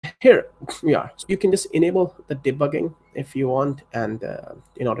 Here we are. So you can just enable the debugging if you want, and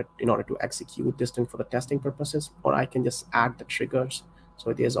in order to execute this thing for the testing purposes, or I can just add the triggers.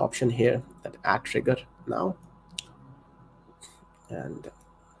 So there's option here that add trigger now, and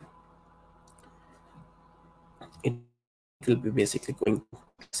it will be basically going to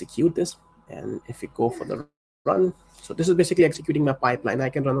execute this. And if we go for the run, so this is basically executing my pipeline. I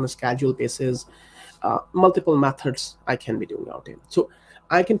can run on a schedule basis, multiple methods I can be doing out here. So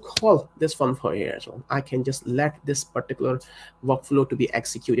I can call this one for here as well. I can just let this particular workflow to be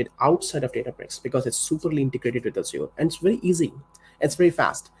executed outside of Databricks, because it's superly integrated with Azure, and it's very easy. It's very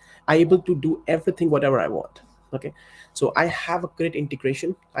fast. I'm able to do everything, whatever I want. Okay, so I have a great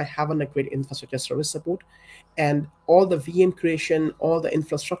integration. I have a great infrastructure service support, and all the VM creation, all the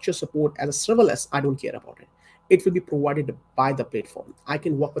infrastructure support as a serverless, I don't care about it. It will be provided by the platform. I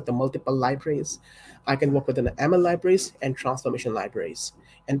can work with the multiple libraries. I can work with the ML libraries and transformation libraries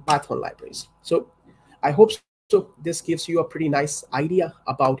and Python libraries. So I hope so this gives you a pretty nice idea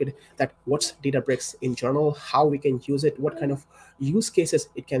about it, that what's Databricks in general, how we can use it, what kind of use cases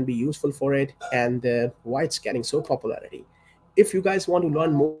it can be useful for it, and why it's getting so popularity. If you guys want to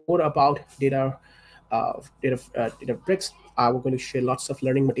learn more about Databricks, we're going to share lots of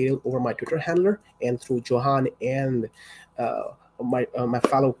learning material over my Twitter handler and through Johan and my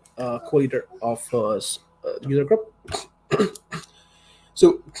fellow co-leader of user group.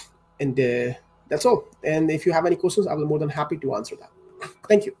 So, and that's all. And if you have any questions, I will be more than happy to answer that.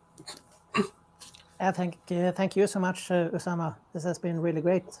 Thank you. Thank you so much, Usama. This has been really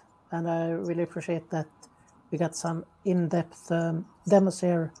great, and I really appreciate that we got some in-depth demos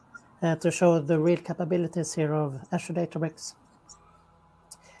here to show the real capabilities here of Azure Databricks.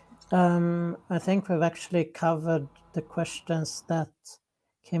 I think we've actually covered the questions that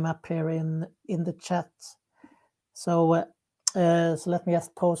came up here in the chat. So let me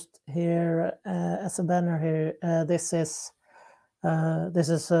just post here as a banner here. This is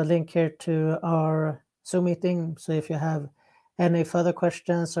a link here to our Zoom meeting. So if you have any further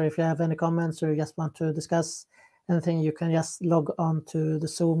questions, or if you have any comments, or you just want to discuss anything, you can just log on to the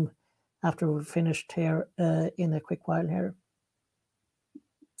Zoom after we've finished here in a quick while here.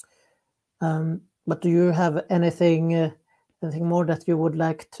 But do you have anything more that you would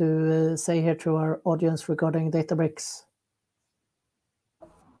like to say here to our audience regarding Databricks?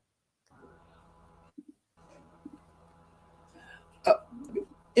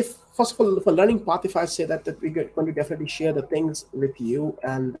 If first of all, for learning path, if I say that we're going to definitely share the things with you,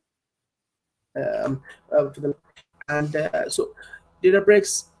 and so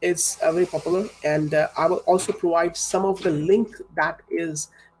Databricks is very popular, and I will also provide some of the link that is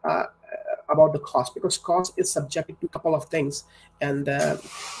about the cost, because cost is subjected to a couple of things, and the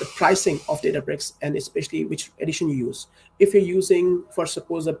pricing of Databricks, and especially which edition you use. If you're using, for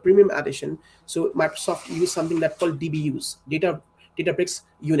suppose, a premium edition, so Microsoft use something that's called DBUs, Databricks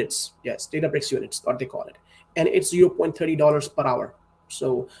units. Yes, Databricks units, what they call it, and it's $0.30 per hour,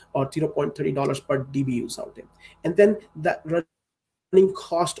 so, or $0.30 per DBUs out there, and then the running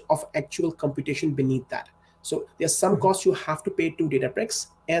cost of actual computation beneath that. So there's some cost you have to pay to Databricks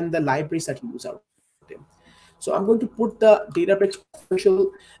and the libraries that you use out there. So I'm going to put the Databricks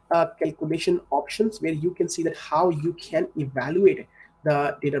official calculation options, where you can see that how you can evaluate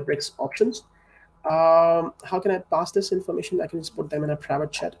the Databricks options. How can I pass this information? I can just put them in a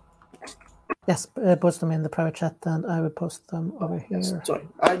private chat. Yes, post them in the private chat, and I will post them over here. Yes. Sorry,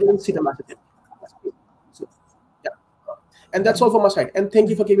 I didn't see the message. So, yeah. And that's all from my side. And thank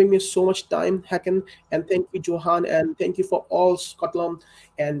you for giving me so much time, Hakan. And thank you, Johan. And thank you for all Scotland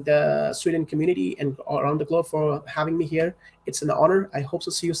and Sweden community and around the globe for having me here. It's an honor. I hope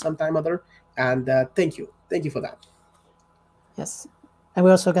to see you sometime other. And thank you. Thank you for that. Yes. And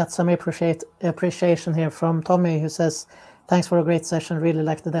we also got some appreciation here from Tommy, who says, thanks for a great session. Really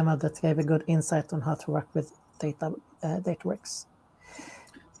liked the demo that gave a good insight on how to work with Databricks.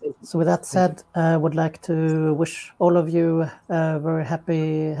 So with that said, I would like to wish all of you a very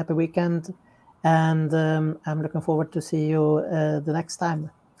happy weekend. And I'm looking forward to see you the next time.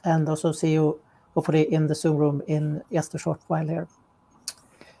 And also see you hopefully in the Zoom room in just a short while here.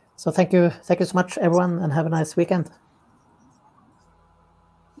 So thank you so much, everyone, and have a nice weekend.